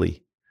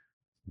 holy,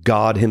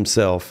 God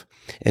himself.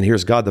 And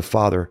here's God the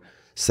Father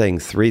saying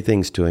 3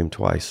 things to him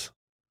twice.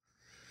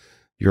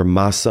 You're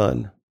my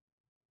son.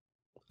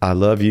 I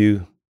love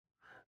you.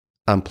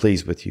 I'm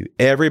pleased with you.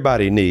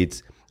 Everybody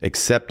needs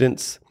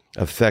acceptance,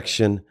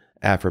 affection,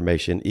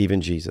 affirmation,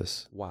 even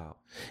Jesus. Wow.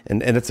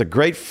 And it's a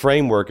great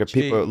framework if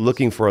people are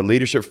looking for a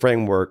leadership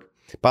framework.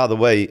 By the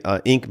way,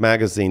 Inc.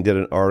 magazine did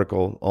an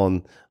article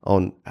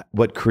on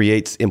what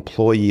creates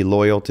employee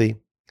loyalty.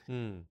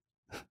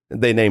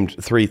 They named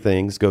 3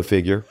 things, go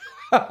figure.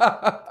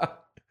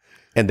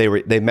 And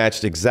they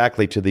matched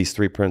exactly to these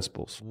 3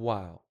 principles.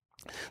 Wow.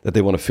 That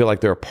they want to feel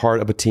like they're a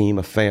part of a team,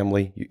 a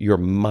family. You're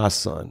my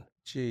son.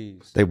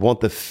 Jeez. They want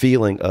the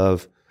feeling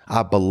of,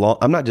 I belong.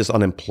 I'm not just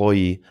an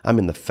employee. I'm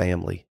in the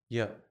family.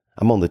 Yeah.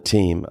 I'm on the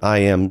team. I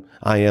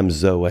am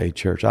Zoe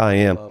Church. I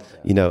am,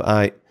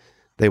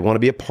 they want to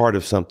be a part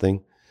of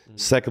something.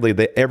 Secondly,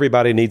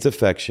 everybody needs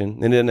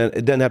affection. And then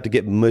it doesn't have to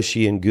get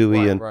mushy and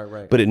gooey,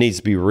 but it needs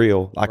to be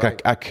real.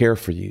 Like I care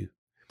for you.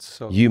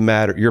 You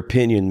matter. Your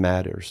opinion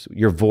matters.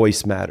 Your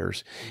voice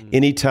matters.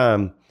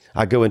 Anytime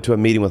I go into a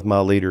meeting with my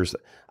leaders,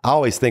 I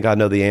always think I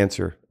know the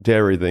answer to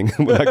everything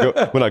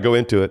when I go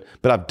into it.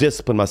 But I've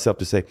disciplined myself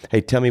to say,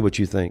 "Hey, tell me what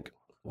you think."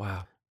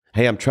 Wow.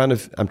 Hey, I want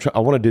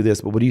to do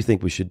this, but what do you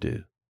think we should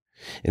do?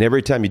 And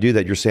every time you do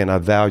that, you're saying, "I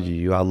value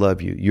you. I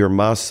love you. You're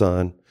my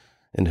son,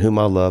 in whom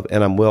I love,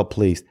 and I'm well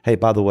pleased." Hey,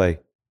 by the way,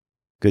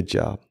 good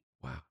job.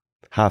 Wow.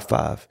 High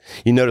five.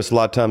 You notice a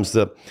lot of times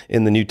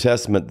in the New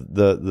Testament,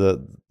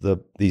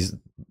 these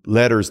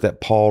letters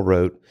that Paul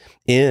wrote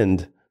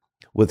end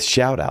with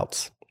shout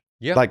outs.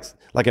 Yeah.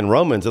 Like in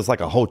Romans, it's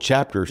like a whole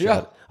chapter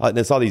shout. And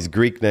it's all these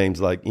Greek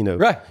names like,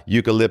 Right.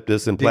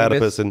 eucalyptus and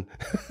platypus and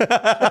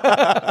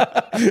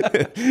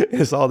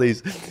it's all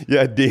these,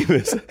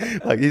 Demas.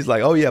 Like he's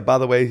like, oh yeah, by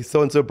the way,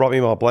 so and so brought me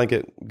my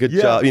blanket. Good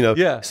job,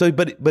 Yeah. So,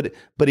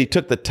 but he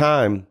took the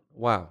time,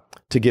 Wow,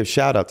 to give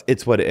shout outs.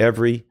 It's what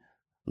every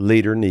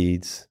leader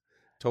needs.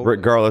 totally.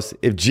 Regardless,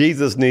 if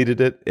Jesus needed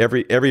it,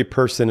 every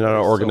person in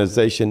our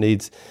organization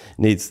needs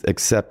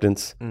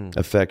acceptance,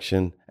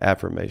 affection,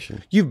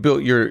 affirmation. You've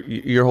built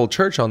your whole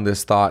church on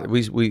this thought.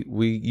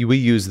 We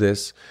use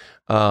this.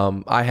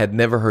 I had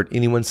never heard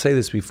anyone say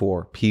this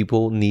before.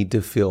 People need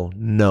to feel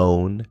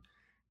known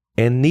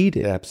and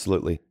needed.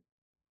 Absolutely.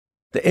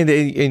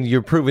 And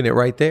you're proving it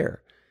right there.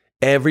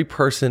 Every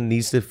person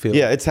needs to feel.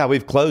 Yeah, it's how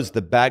we've closed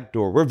the back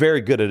door. We're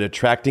very good at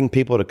attracting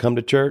people to come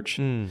to church.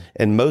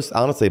 And most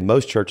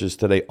churches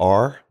today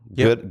are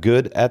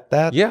good at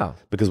that. Yeah.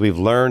 Because we've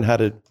learned how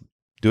to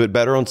do it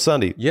better on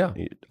Sunday. Yeah.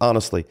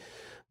 Honestly.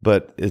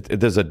 But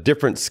there's a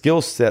different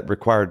skill set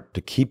required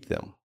to keep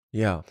them.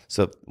 Yeah.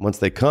 So once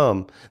they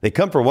come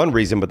for one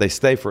reason, but they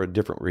stay for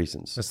different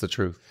reasons. That's the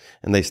truth.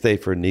 And they stay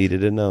for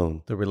needed and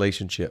known. The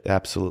relationship.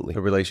 Absolutely.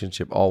 The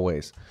relationship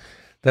always.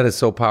 That is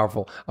so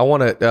powerful. I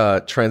want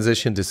to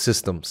transition to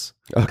systems.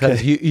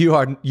 Because you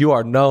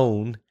are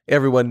known,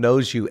 everyone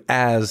knows you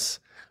as,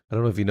 I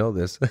don't know if you know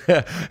this,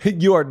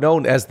 you are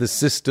known as the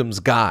systems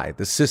guy,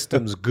 the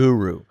systems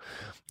guru.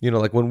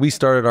 Like when we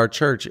started our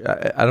church,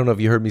 I don't know if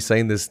you heard me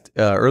saying this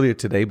earlier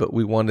today, but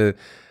we wanted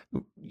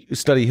to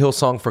study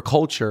Hillsong for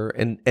culture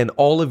and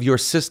all of your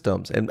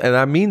systems. And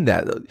I mean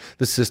that,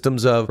 the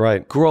systems of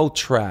growth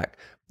track,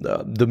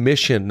 the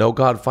mission, know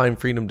God, find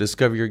freedom,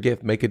 discover your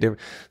gift, make a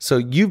difference. So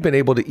you've been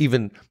able to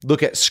even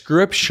look at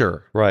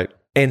scripture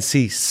and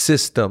see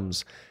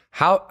systems.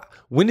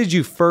 When did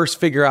you first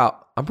figure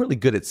out, I'm really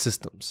good at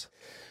systems?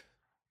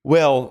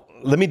 Well,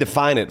 let me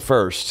define it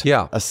first.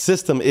 Yeah. A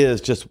system is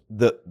just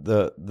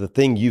the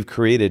thing you've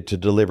created to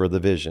deliver the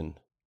vision.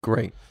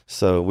 Great.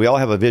 So we all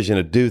have a vision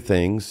to do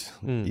things.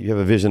 You have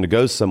a vision to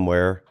go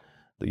somewhere.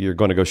 You're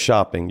going to go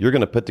shopping. You're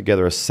going to put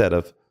together a set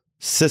of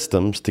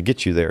systems to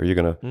get you there. You're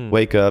going to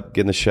wake up,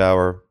 get in the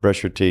shower,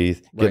 brush your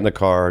teeth, get in the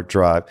car,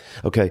 drive.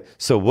 Okay.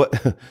 So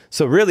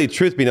really,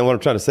 truth be known, what I'm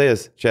trying to say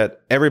is, Chad,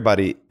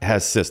 everybody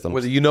has systems.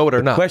 Whether you know it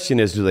or not. The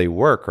question is, do they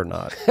work or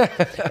not?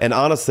 And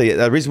honestly,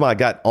 the reason why I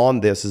got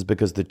on this is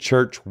because the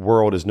church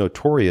world is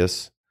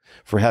notorious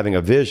for having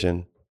a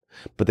vision,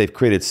 but they've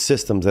created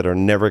systems that are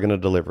never going to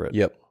deliver it.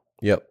 Yep.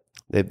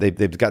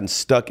 They've gotten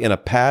stuck in a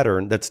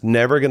pattern that's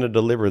never going to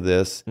deliver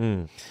this.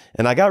 And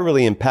I got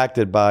really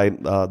impacted by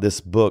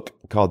this book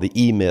called The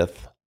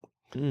E-Myth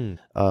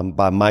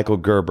by Michael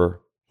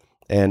Gerber.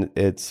 And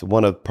it's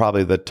one of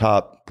probably the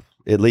top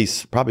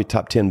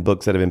 10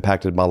 books that have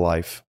impacted my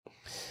life.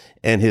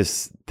 And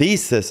his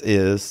thesis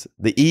is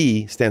the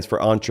E stands for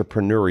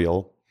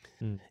entrepreneurial.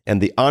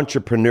 And the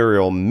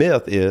entrepreneurial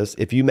myth is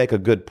if you make a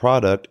good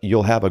product,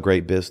 you'll have a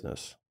great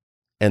business.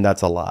 And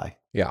that's a lie.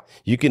 Yeah.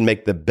 You can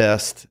make the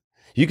best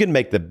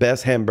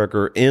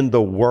hamburger in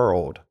the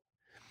world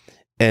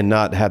and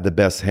not have the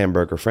best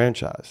hamburger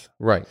franchise.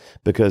 Right.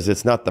 Because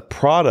it's not the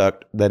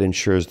product that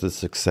ensures the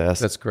success.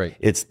 That's great.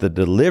 It's the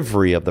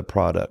delivery of the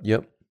product.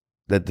 Yep.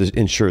 That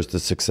ensures the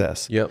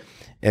success. Yep.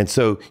 And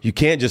so you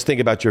can't just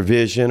think about your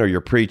vision or your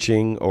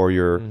preaching or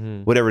your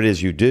whatever it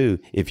is you do.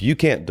 If you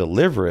can't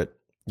deliver it,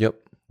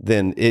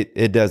 then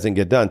it doesn't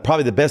get done.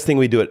 Probably the best thing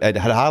we do at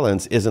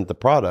Highlands isn't the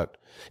product.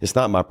 It's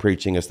not my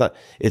preaching.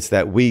 It's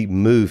that we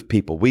move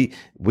people. We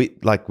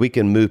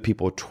can move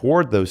people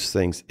toward those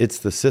things. It's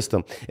the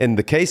system. And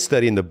the case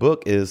study in the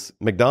book is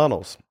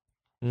McDonald's.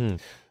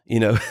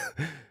 No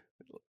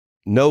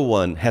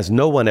one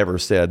ever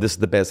said this is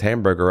the best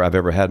hamburger I've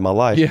ever had in my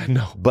life. Yeah,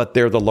 no. But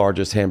they're the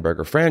largest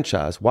hamburger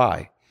franchise.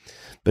 Why?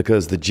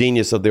 Because the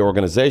genius of the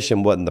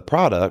organization wasn't the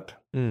product.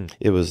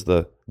 It was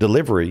the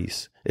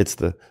deliveries. It's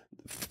the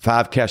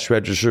 5 cash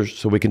registers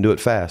so we can do it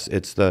fast.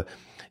 It's the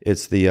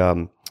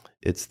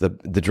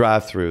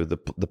drive-through,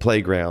 the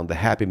playground, the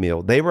Happy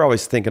Meal. They were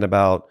always thinking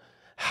about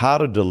how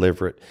to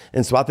deliver it.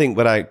 And so I think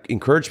what I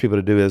encourage people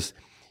to do is,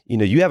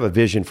 you have a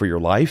vision for your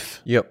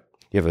life. Yep.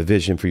 You have a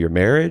vision for your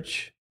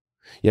marriage.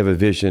 You have a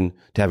vision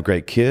to have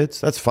great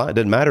kids. That's fine. It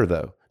doesn't matter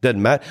though. Doesn't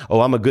matter.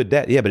 Oh, I'm a good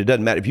dad. Yeah, but it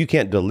doesn't matter if you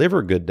can't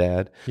deliver good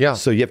dad. Yeah.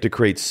 So you have to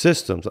create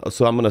systems.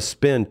 So I'm going to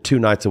spend 2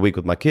 nights a week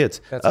with my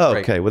kids. That's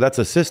great. Okay. Well, that's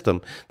a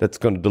system that's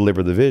going to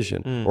deliver the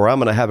vision. Or I'm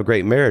going to have a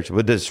great marriage.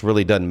 But this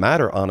really doesn't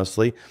matter,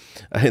 honestly,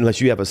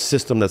 unless you have a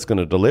system that's going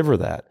to deliver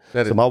that.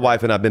 So my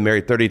wife and I have been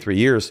married 33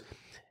 years,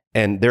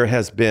 and there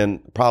has been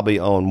probably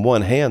on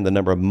one hand the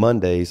number of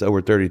Mondays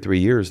over 33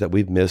 years that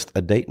we've missed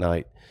a date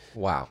night.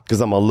 Wow.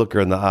 Because I'm going to look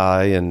her in the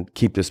eye and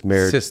keep this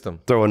marriage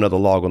System. Throw another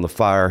log on the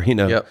fire,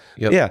 Yep.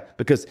 Yeah,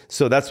 because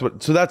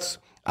that's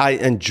I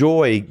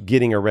enjoy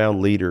getting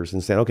around leaders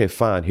and saying, okay,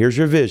 fine, here's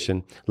your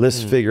vision.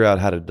 Let's figure out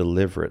how to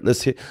deliver it.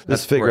 Let's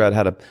figure out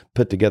how to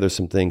put together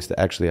some things to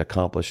actually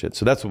accomplish it.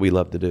 So that's what we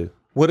love to do.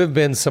 What have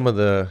been some of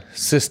the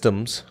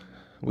systems,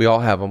 we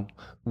all have them,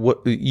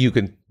 what you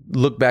can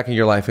look back in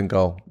your life and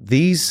go,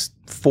 these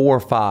 4 or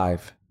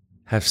 5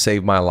 have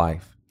saved my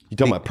life. You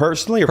talking about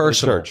personally or for the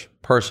church?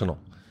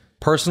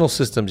 Personal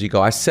systems. You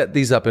go, I set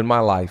these up in my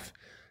life.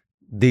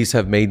 These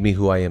have made me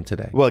who I am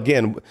today. Well,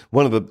 again,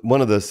 one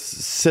of the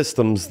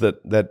systems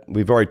that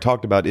we've already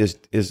talked about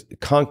is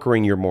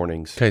conquering your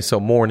mornings. Okay, so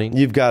morning.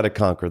 You've got to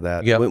conquer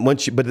that. Yep.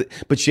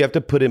 But you have to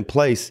put in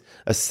place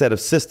a set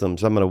of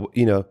systems. I'm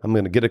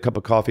gonna get a cup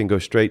of coffee and go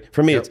straight.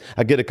 For me, Yep.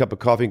 I get a cup of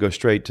coffee and go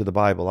straight to the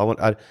Bible.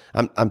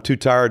 I'm too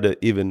tired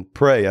to even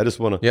pray. I just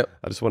want to. Yep.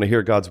 I just want to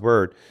hear God's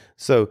word.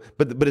 So,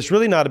 but it's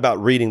really not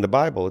about reading the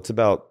Bible. It's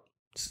about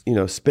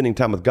spending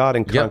time with God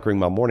and conquering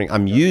my morning.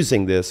 I'm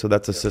using this, so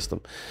that's a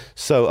system.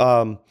 So,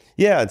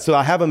 so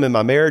I have them in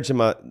my marriage, and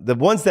the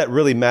ones that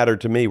really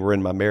mattered to me were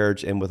in my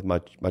marriage and with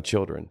my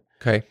children.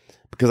 Okay.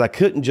 Because I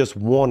couldn't just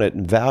want it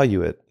and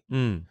value it.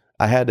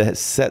 I had to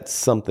set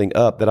something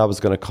up that I was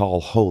going to call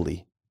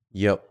holy.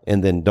 Yep.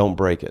 And then don't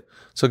break it.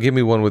 So give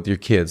me one with your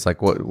kids.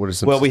 Like what are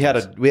some? Well, we had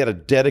a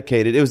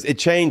dedicated. It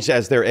changed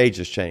as their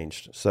ages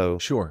changed. So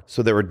sure.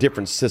 So there were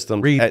different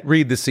systems.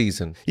 Read the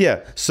season.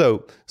 Yeah.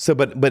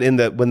 But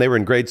when they were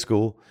in grade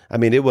school, I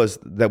mean, it was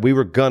that we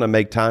were gonna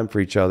make time for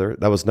each other.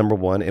 That was number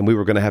one, and we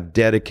were gonna have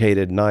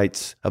dedicated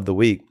nights of the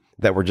week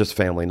that were just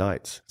family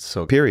nights.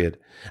 So period.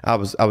 I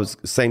was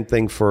same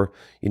thing for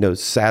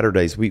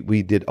Saturdays.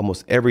 We did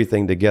almost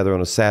everything together on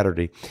a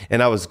Saturday,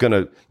 and I was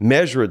gonna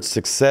measure its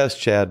success,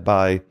 Chad,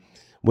 by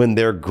when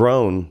they're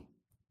grown,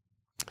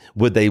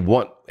 would they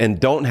want and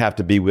don't have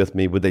to be with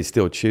me? Would they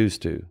still choose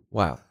to?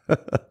 Wow,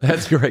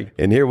 that's great.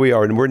 And here we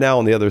are, and we're now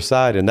on the other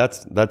side, and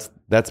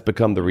that's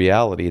become the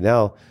reality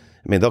now.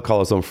 I mean, they'll call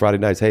us on Friday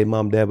nights. Hey,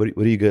 Mom, Dad, what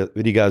are you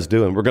guys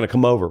doing? We're going to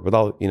come over with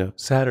all,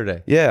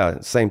 Saturday.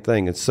 Yeah, same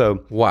thing. And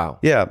so, wow.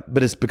 Yeah,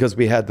 but it's because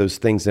we had those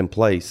things in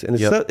place, and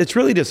it's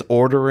really just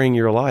ordering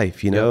your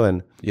life,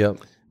 and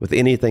with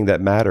anything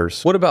that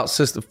matters. What about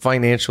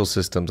financial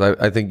systems?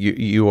 I think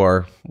you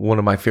are one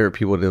of my favorite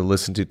people to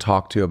listen to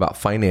talk to about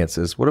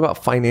finances. What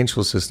about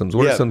financial systems?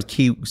 What are some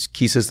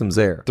key systems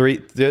there?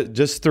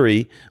 Just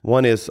three.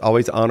 One is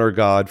always honor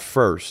God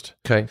first.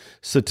 Okay.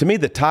 So to me,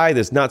 the tithe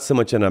is not so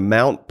much an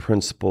amount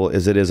principle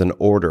as it is an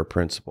order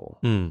principle.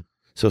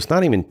 So it's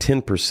not even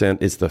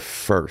 10%, it's the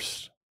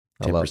first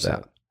 10%. I love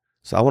that.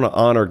 So I want to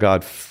honor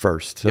God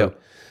first.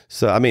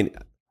 So I mean,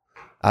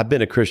 I've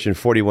been a Christian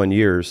 41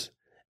 years,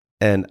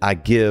 and I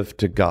give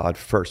to God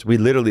first.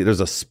 There's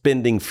a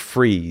spending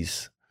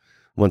freeze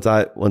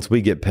once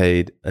we get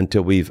paid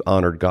until we've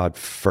honored God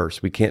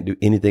first. We can't do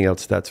anything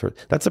else. That's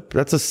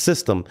a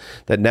system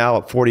that now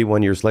at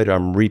 41 years later,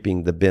 I'm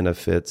reaping the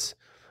benefits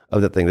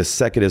of that thing. The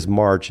second is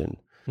margin.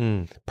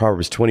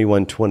 Proverbs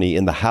 21:20,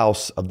 in the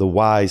house of the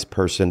wise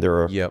person,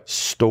 there are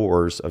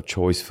stores of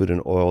choice food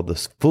and oil.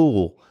 The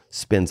fool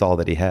spends all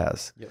that he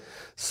has.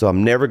 So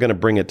I'm never going to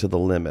bring it to the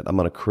limit. I'm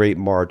going to create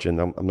margin.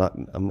 I'm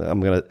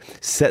going to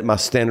set my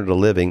standard of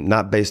living,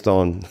 not based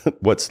on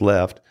what's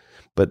left,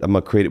 but I'm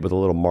going to create it with a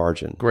little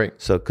margin. Great.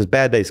 So, because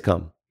bad days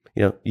come,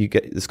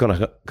 it's going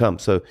to come.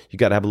 So you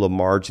got to have a little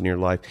margin in your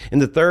life.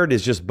 And the third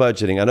is just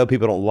budgeting. I know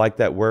people don't like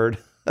that word.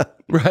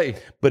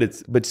 Right. But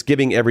it's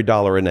giving every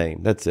dollar a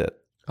name. That's it.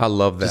 I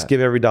love that. Just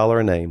give every dollar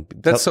a name.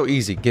 That's so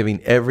easy.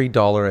 Giving every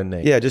dollar a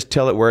name. Yeah. Just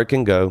tell it where it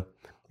can go.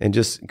 And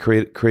just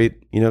create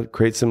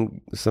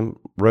some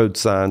road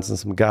signs and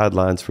some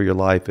guidelines for your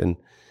life,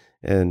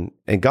 and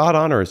God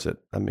honors it.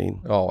 I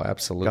mean, oh,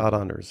 absolutely, God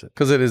honors it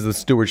because it is the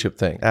stewardship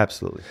thing.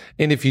 Absolutely.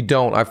 And if you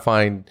don't, I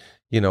find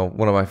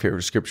one of my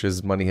favorite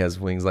scriptures: "Money has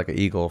wings like an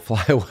eagle,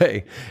 fly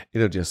away."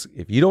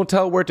 If you don't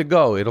tell it where to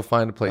go, it'll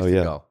find a place to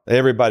go.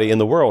 Everybody in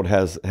the world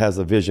has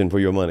a vision for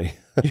your money.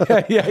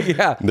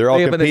 Yeah. They're all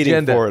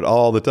competing for it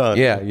all the time.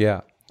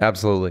 Yeah,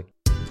 absolutely.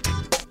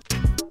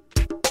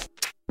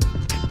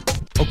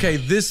 Okay,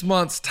 this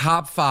month's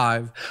top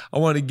 5, I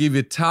want to give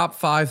you top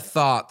 5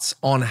 thoughts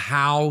on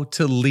how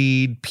to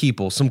lead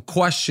people. Some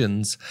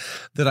questions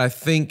that I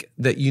think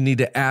that you need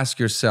to ask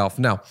yourself.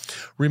 Now,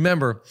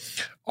 remember,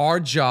 our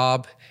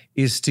job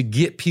is to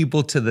get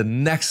people to the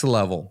next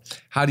level.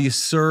 How do you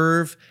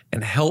serve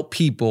and help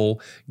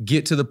people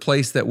get to the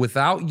place that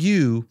without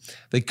you,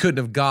 they couldn't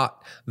have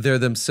got there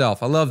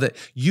themselves? I love that.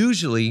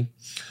 Usually,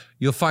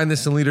 you'll find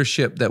this in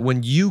leadership that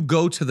when you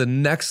go to the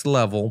next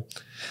level,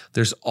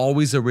 there's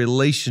always a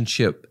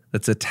relationship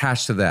that's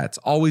attached to that. It's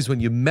always when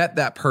you met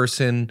that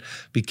person,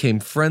 became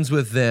friends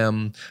with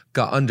them,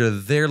 got under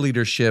their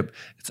leadership.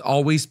 It's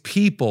always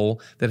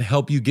people that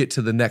help you get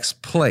to the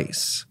next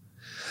place.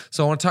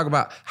 So I want to talk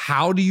about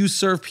how do you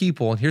serve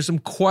people? And here's some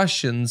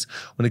questions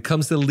when it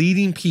comes to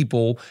leading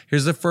people.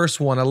 Here's the first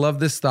one. I love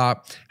this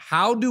thought.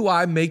 How do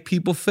I make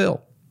people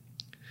feel?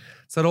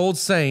 It's that old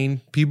saying,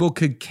 people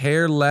could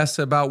care less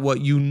about what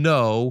you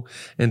know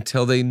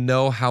until they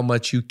know how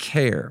much you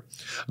care.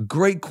 A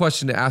great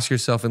question to ask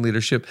yourself in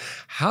leadership.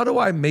 How do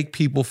I make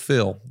people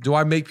feel? Do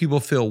I make people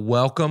feel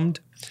welcomed,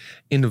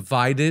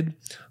 invited,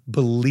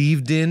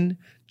 believed in,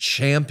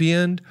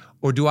 championed,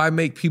 or do I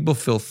make people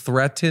feel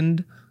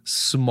threatened,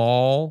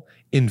 small,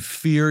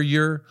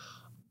 inferior,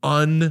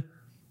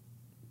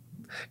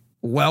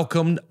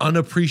 welcomed,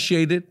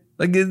 unappreciated.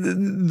 Like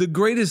the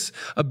greatest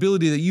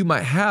ability that you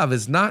might have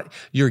is not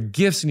your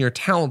gifts and your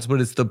talents, but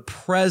it's the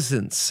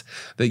presence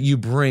that you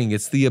bring.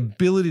 It's the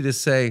ability to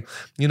say,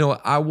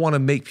 I want to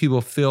make people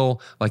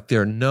feel like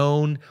they're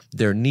known,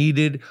 they're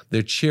needed,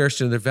 they're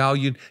cherished, and they're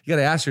valued. You got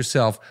to ask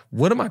yourself,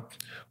 what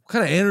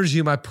kind of energy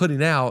am I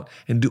putting out?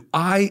 And do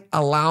I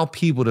allow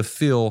people to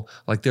feel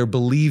like they're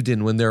believed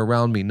in when they're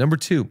around me? Number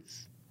 2,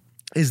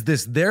 is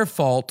this their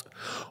fault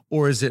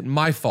or is it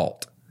my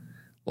fault?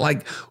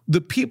 Like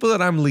the people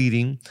that I'm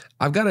leading,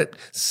 I've got to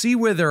see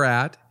where they're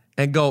at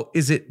and go,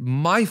 is it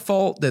my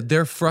fault that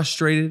they're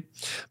frustrated?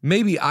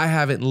 Maybe I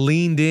haven't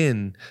leaned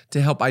in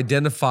to help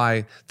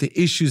identify the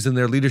issues in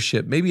their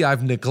leadership. Maybe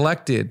I've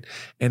neglected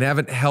and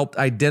haven't helped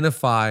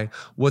identify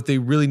what they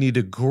really need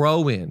to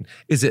grow in.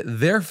 Is it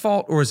their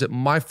fault or is it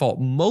my fault?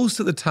 Most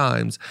of the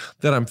times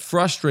that I'm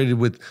frustrated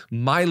with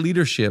my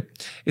leadership,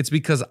 it's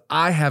because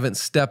I haven't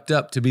stepped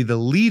up to be the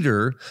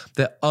leader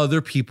that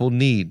other people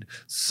need.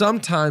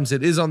 Sometimes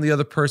it is on the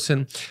other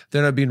person.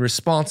 They're not being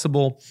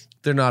responsible.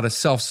 They're not a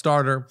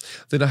self-starter.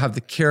 They don't have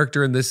the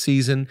character in this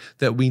season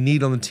that we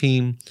need on the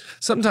team.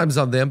 Sometimes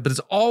on them, but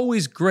it's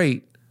always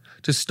great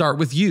to start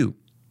with you.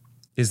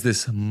 Is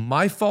this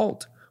my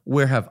fault?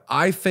 Where have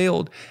I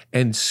failed?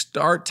 And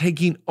start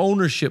taking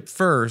ownership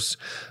first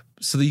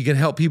so that you can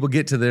help people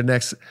get to their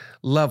next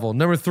level.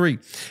 Number 3,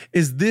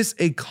 is this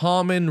a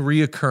common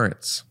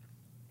reoccurrence?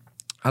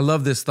 I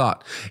love this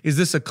thought. Is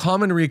this a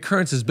common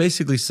reoccurrence? Is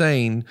basically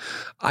saying,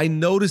 I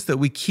notice that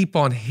we keep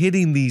on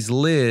hitting these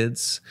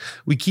lids.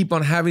 We keep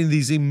on having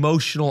these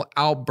emotional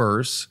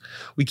outbursts.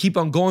 We keep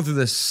on going through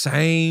the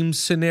same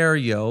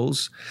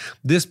scenarios.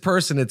 This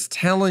person, it's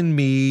telling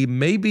me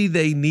maybe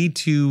they need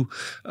to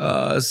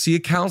see a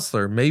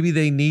counselor. Maybe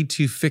they need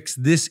to fix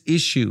this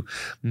issue.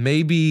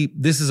 Maybe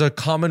this is a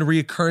common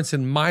reoccurrence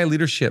in my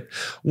leadership.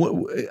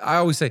 I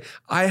always say,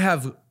 I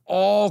have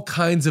all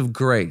kinds of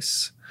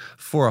grace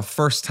for a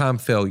first-time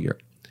failure.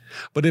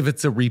 But if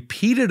it's a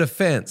repeated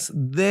offense,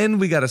 then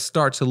we got to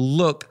start to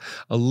look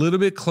a little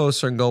bit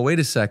closer and go, wait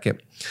a second,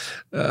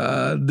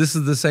 this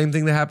is the same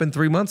thing that happened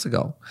 3 months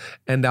ago,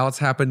 and now it's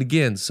happened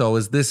again. So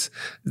is this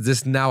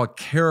now a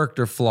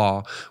character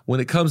flaw? When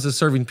it comes to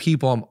serving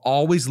people, I'm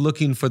always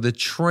looking for the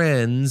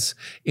trends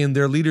in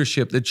their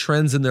leadership, the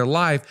trends in their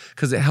life,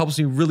 because it helps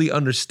me really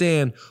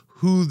understand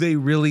who they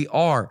really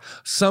are.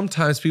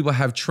 Sometimes people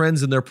have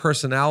trends in their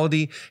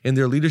personality, in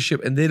their leadership,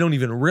 and they don't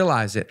even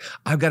realize it.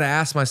 I've got to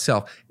ask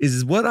myself,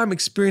 is what I'm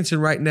experiencing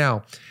right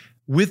now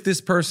with this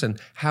person,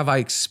 have I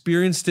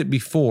experienced it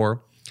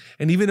before?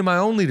 And even in my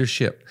own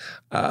leadership,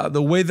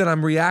 the way that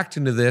I'm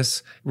reacting to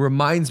this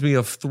reminds me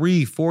of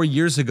 3-4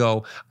 years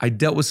ago, I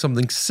dealt with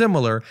something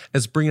similar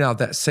as bringing out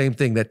that same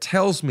thing that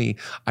tells me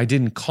I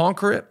didn't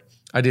conquer it.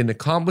 I didn't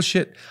accomplish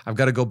it. I've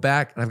got to go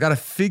back and I've got to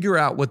figure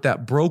out what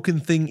that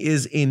broken thing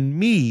is in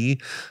me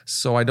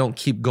so I don't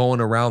keep going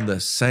around the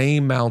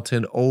same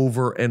mountain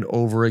over and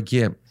over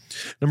again.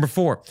 Number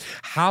 4,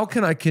 how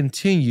can I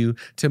continue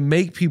to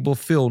make people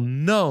feel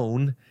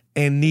known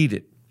and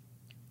needed?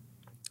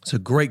 It's a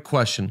great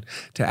question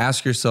to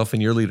ask yourself in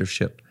your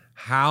leadership.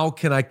 How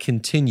can I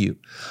continue?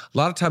 A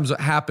lot of times what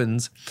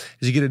happens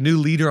is you get a new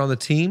leader on the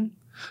team,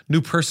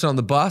 new person on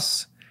the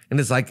bus, and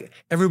it's like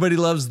everybody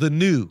loves the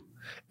new.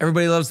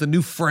 Everybody loves the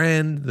new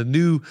friend, the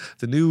new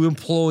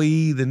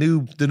employee, the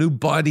new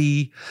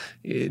buddy,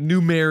 new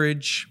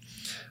marriage.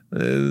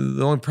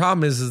 The only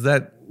problem is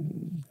that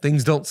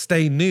things don't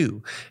stay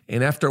new.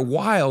 And after a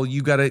while,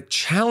 you got to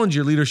challenge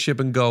your leadership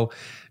and go,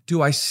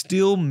 do I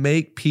still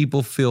make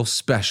people feel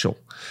special?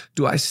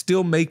 Do I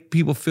still make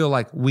people feel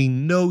like we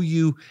know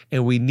you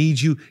and we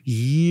need you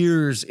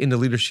years into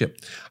leadership?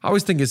 I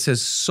always think it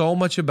says so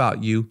much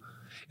about you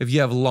if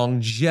you have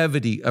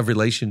longevity of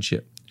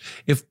relationship.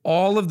 If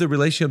all of the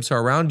relationships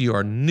around you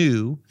are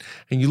new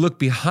and you look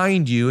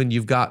behind you and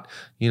you've got,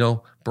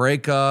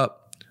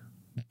 breakup,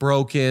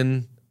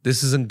 broken,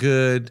 this isn't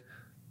good,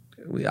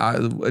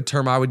 a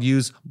term I would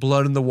use,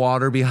 blood in the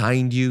water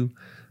behind you,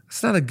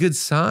 it's not a good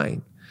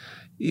sign.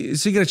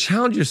 So you got to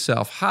challenge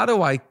yourself. How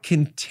do I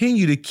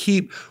continue to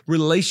keep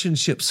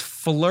relationships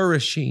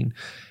flourishing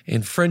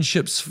and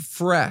friendships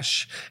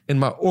fresh in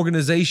my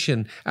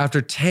organization after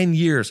 10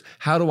 years?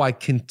 How do I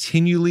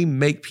continually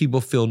make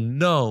people feel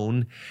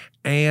known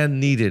and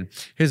needed?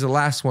 Here's the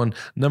last one.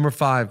 Number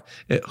 5,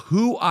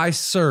 who I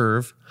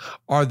serve,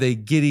 are they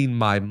getting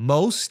my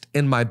most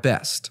and my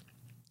best?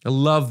 I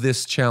love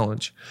this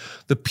challenge.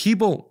 The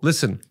people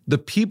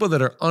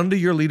that are under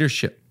your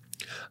leadership,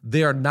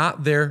 they are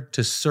not there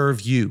to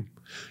serve you.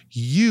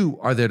 You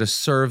are there to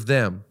serve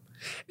them.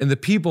 And the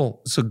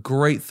people, it's a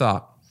great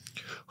thought.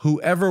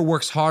 Whoever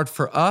works hard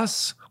for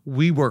us,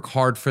 we work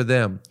hard for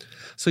them.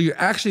 So you're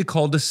actually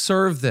called to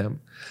serve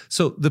them.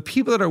 So the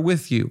people that are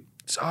with you,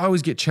 so I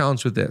always get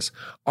challenged with this.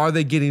 Are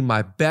they getting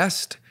my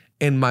best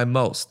and my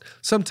most?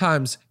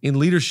 Sometimes in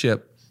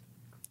leadership,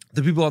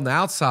 the people on the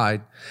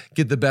outside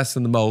get the best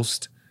and the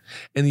most,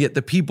 and yet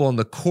the people on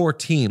the core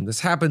team.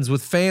 This happens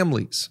with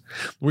families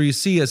where you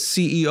see a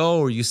CEO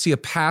or you see a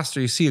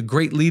pastor, you see a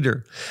great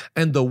leader,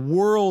 and the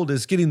world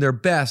is getting their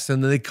best,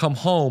 and then they come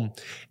home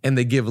and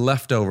they give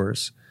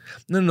leftovers.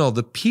 No,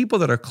 the people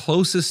that are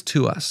closest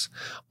to us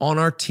on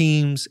our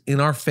teams, in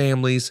our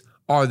families,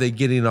 are they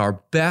getting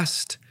our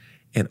best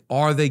and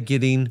are they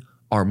getting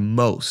our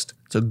most?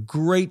 It's a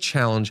great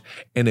challenge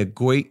and a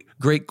great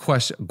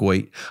question.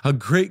 A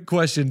great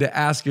question to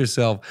ask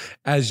yourself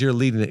as you're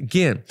leading it.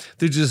 Again,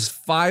 there's just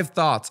 5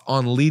 thoughts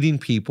on leading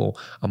people.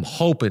 I'm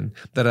hoping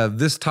that out of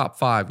this top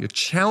 5, you'll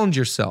challenge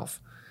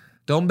yourself.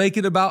 Don't make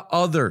it about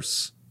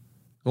others.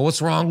 Well,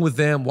 what's wrong with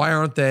them? Why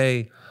aren't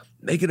they?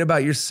 Make it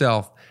about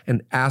yourself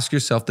and ask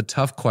yourself the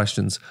tough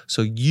questions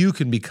so you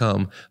can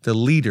become the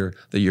leader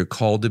that you're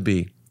called to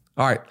be.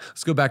 All right,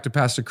 let's go back to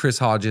Pastor Chris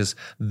Hodges,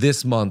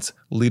 this month's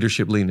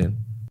Leadership Lean In.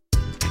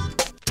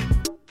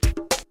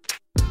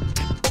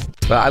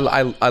 But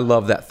I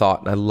love that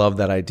thought and I love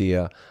that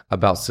idea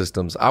about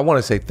systems. I want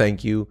to say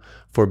thank you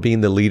for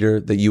being the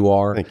leader that you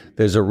are. Thank you.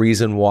 There's a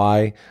reason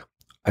why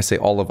I say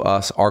all of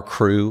us, our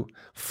crew,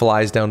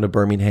 flies down to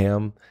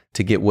Birmingham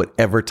to get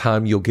whatever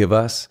time you'll give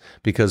us,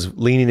 because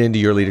leaning into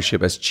your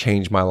leadership has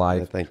changed my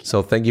life. Yeah, thank you.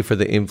 So thank you for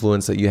the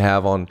influence that you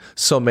have on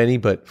so many,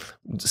 but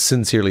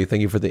sincerely,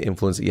 thank you for the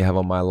influence that you have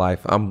on my life.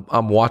 I'm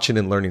watching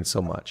and learning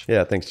so much.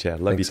 Yeah, thanks,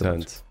 Chad. Love Thanks you so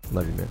tons. much.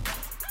 Love you, man.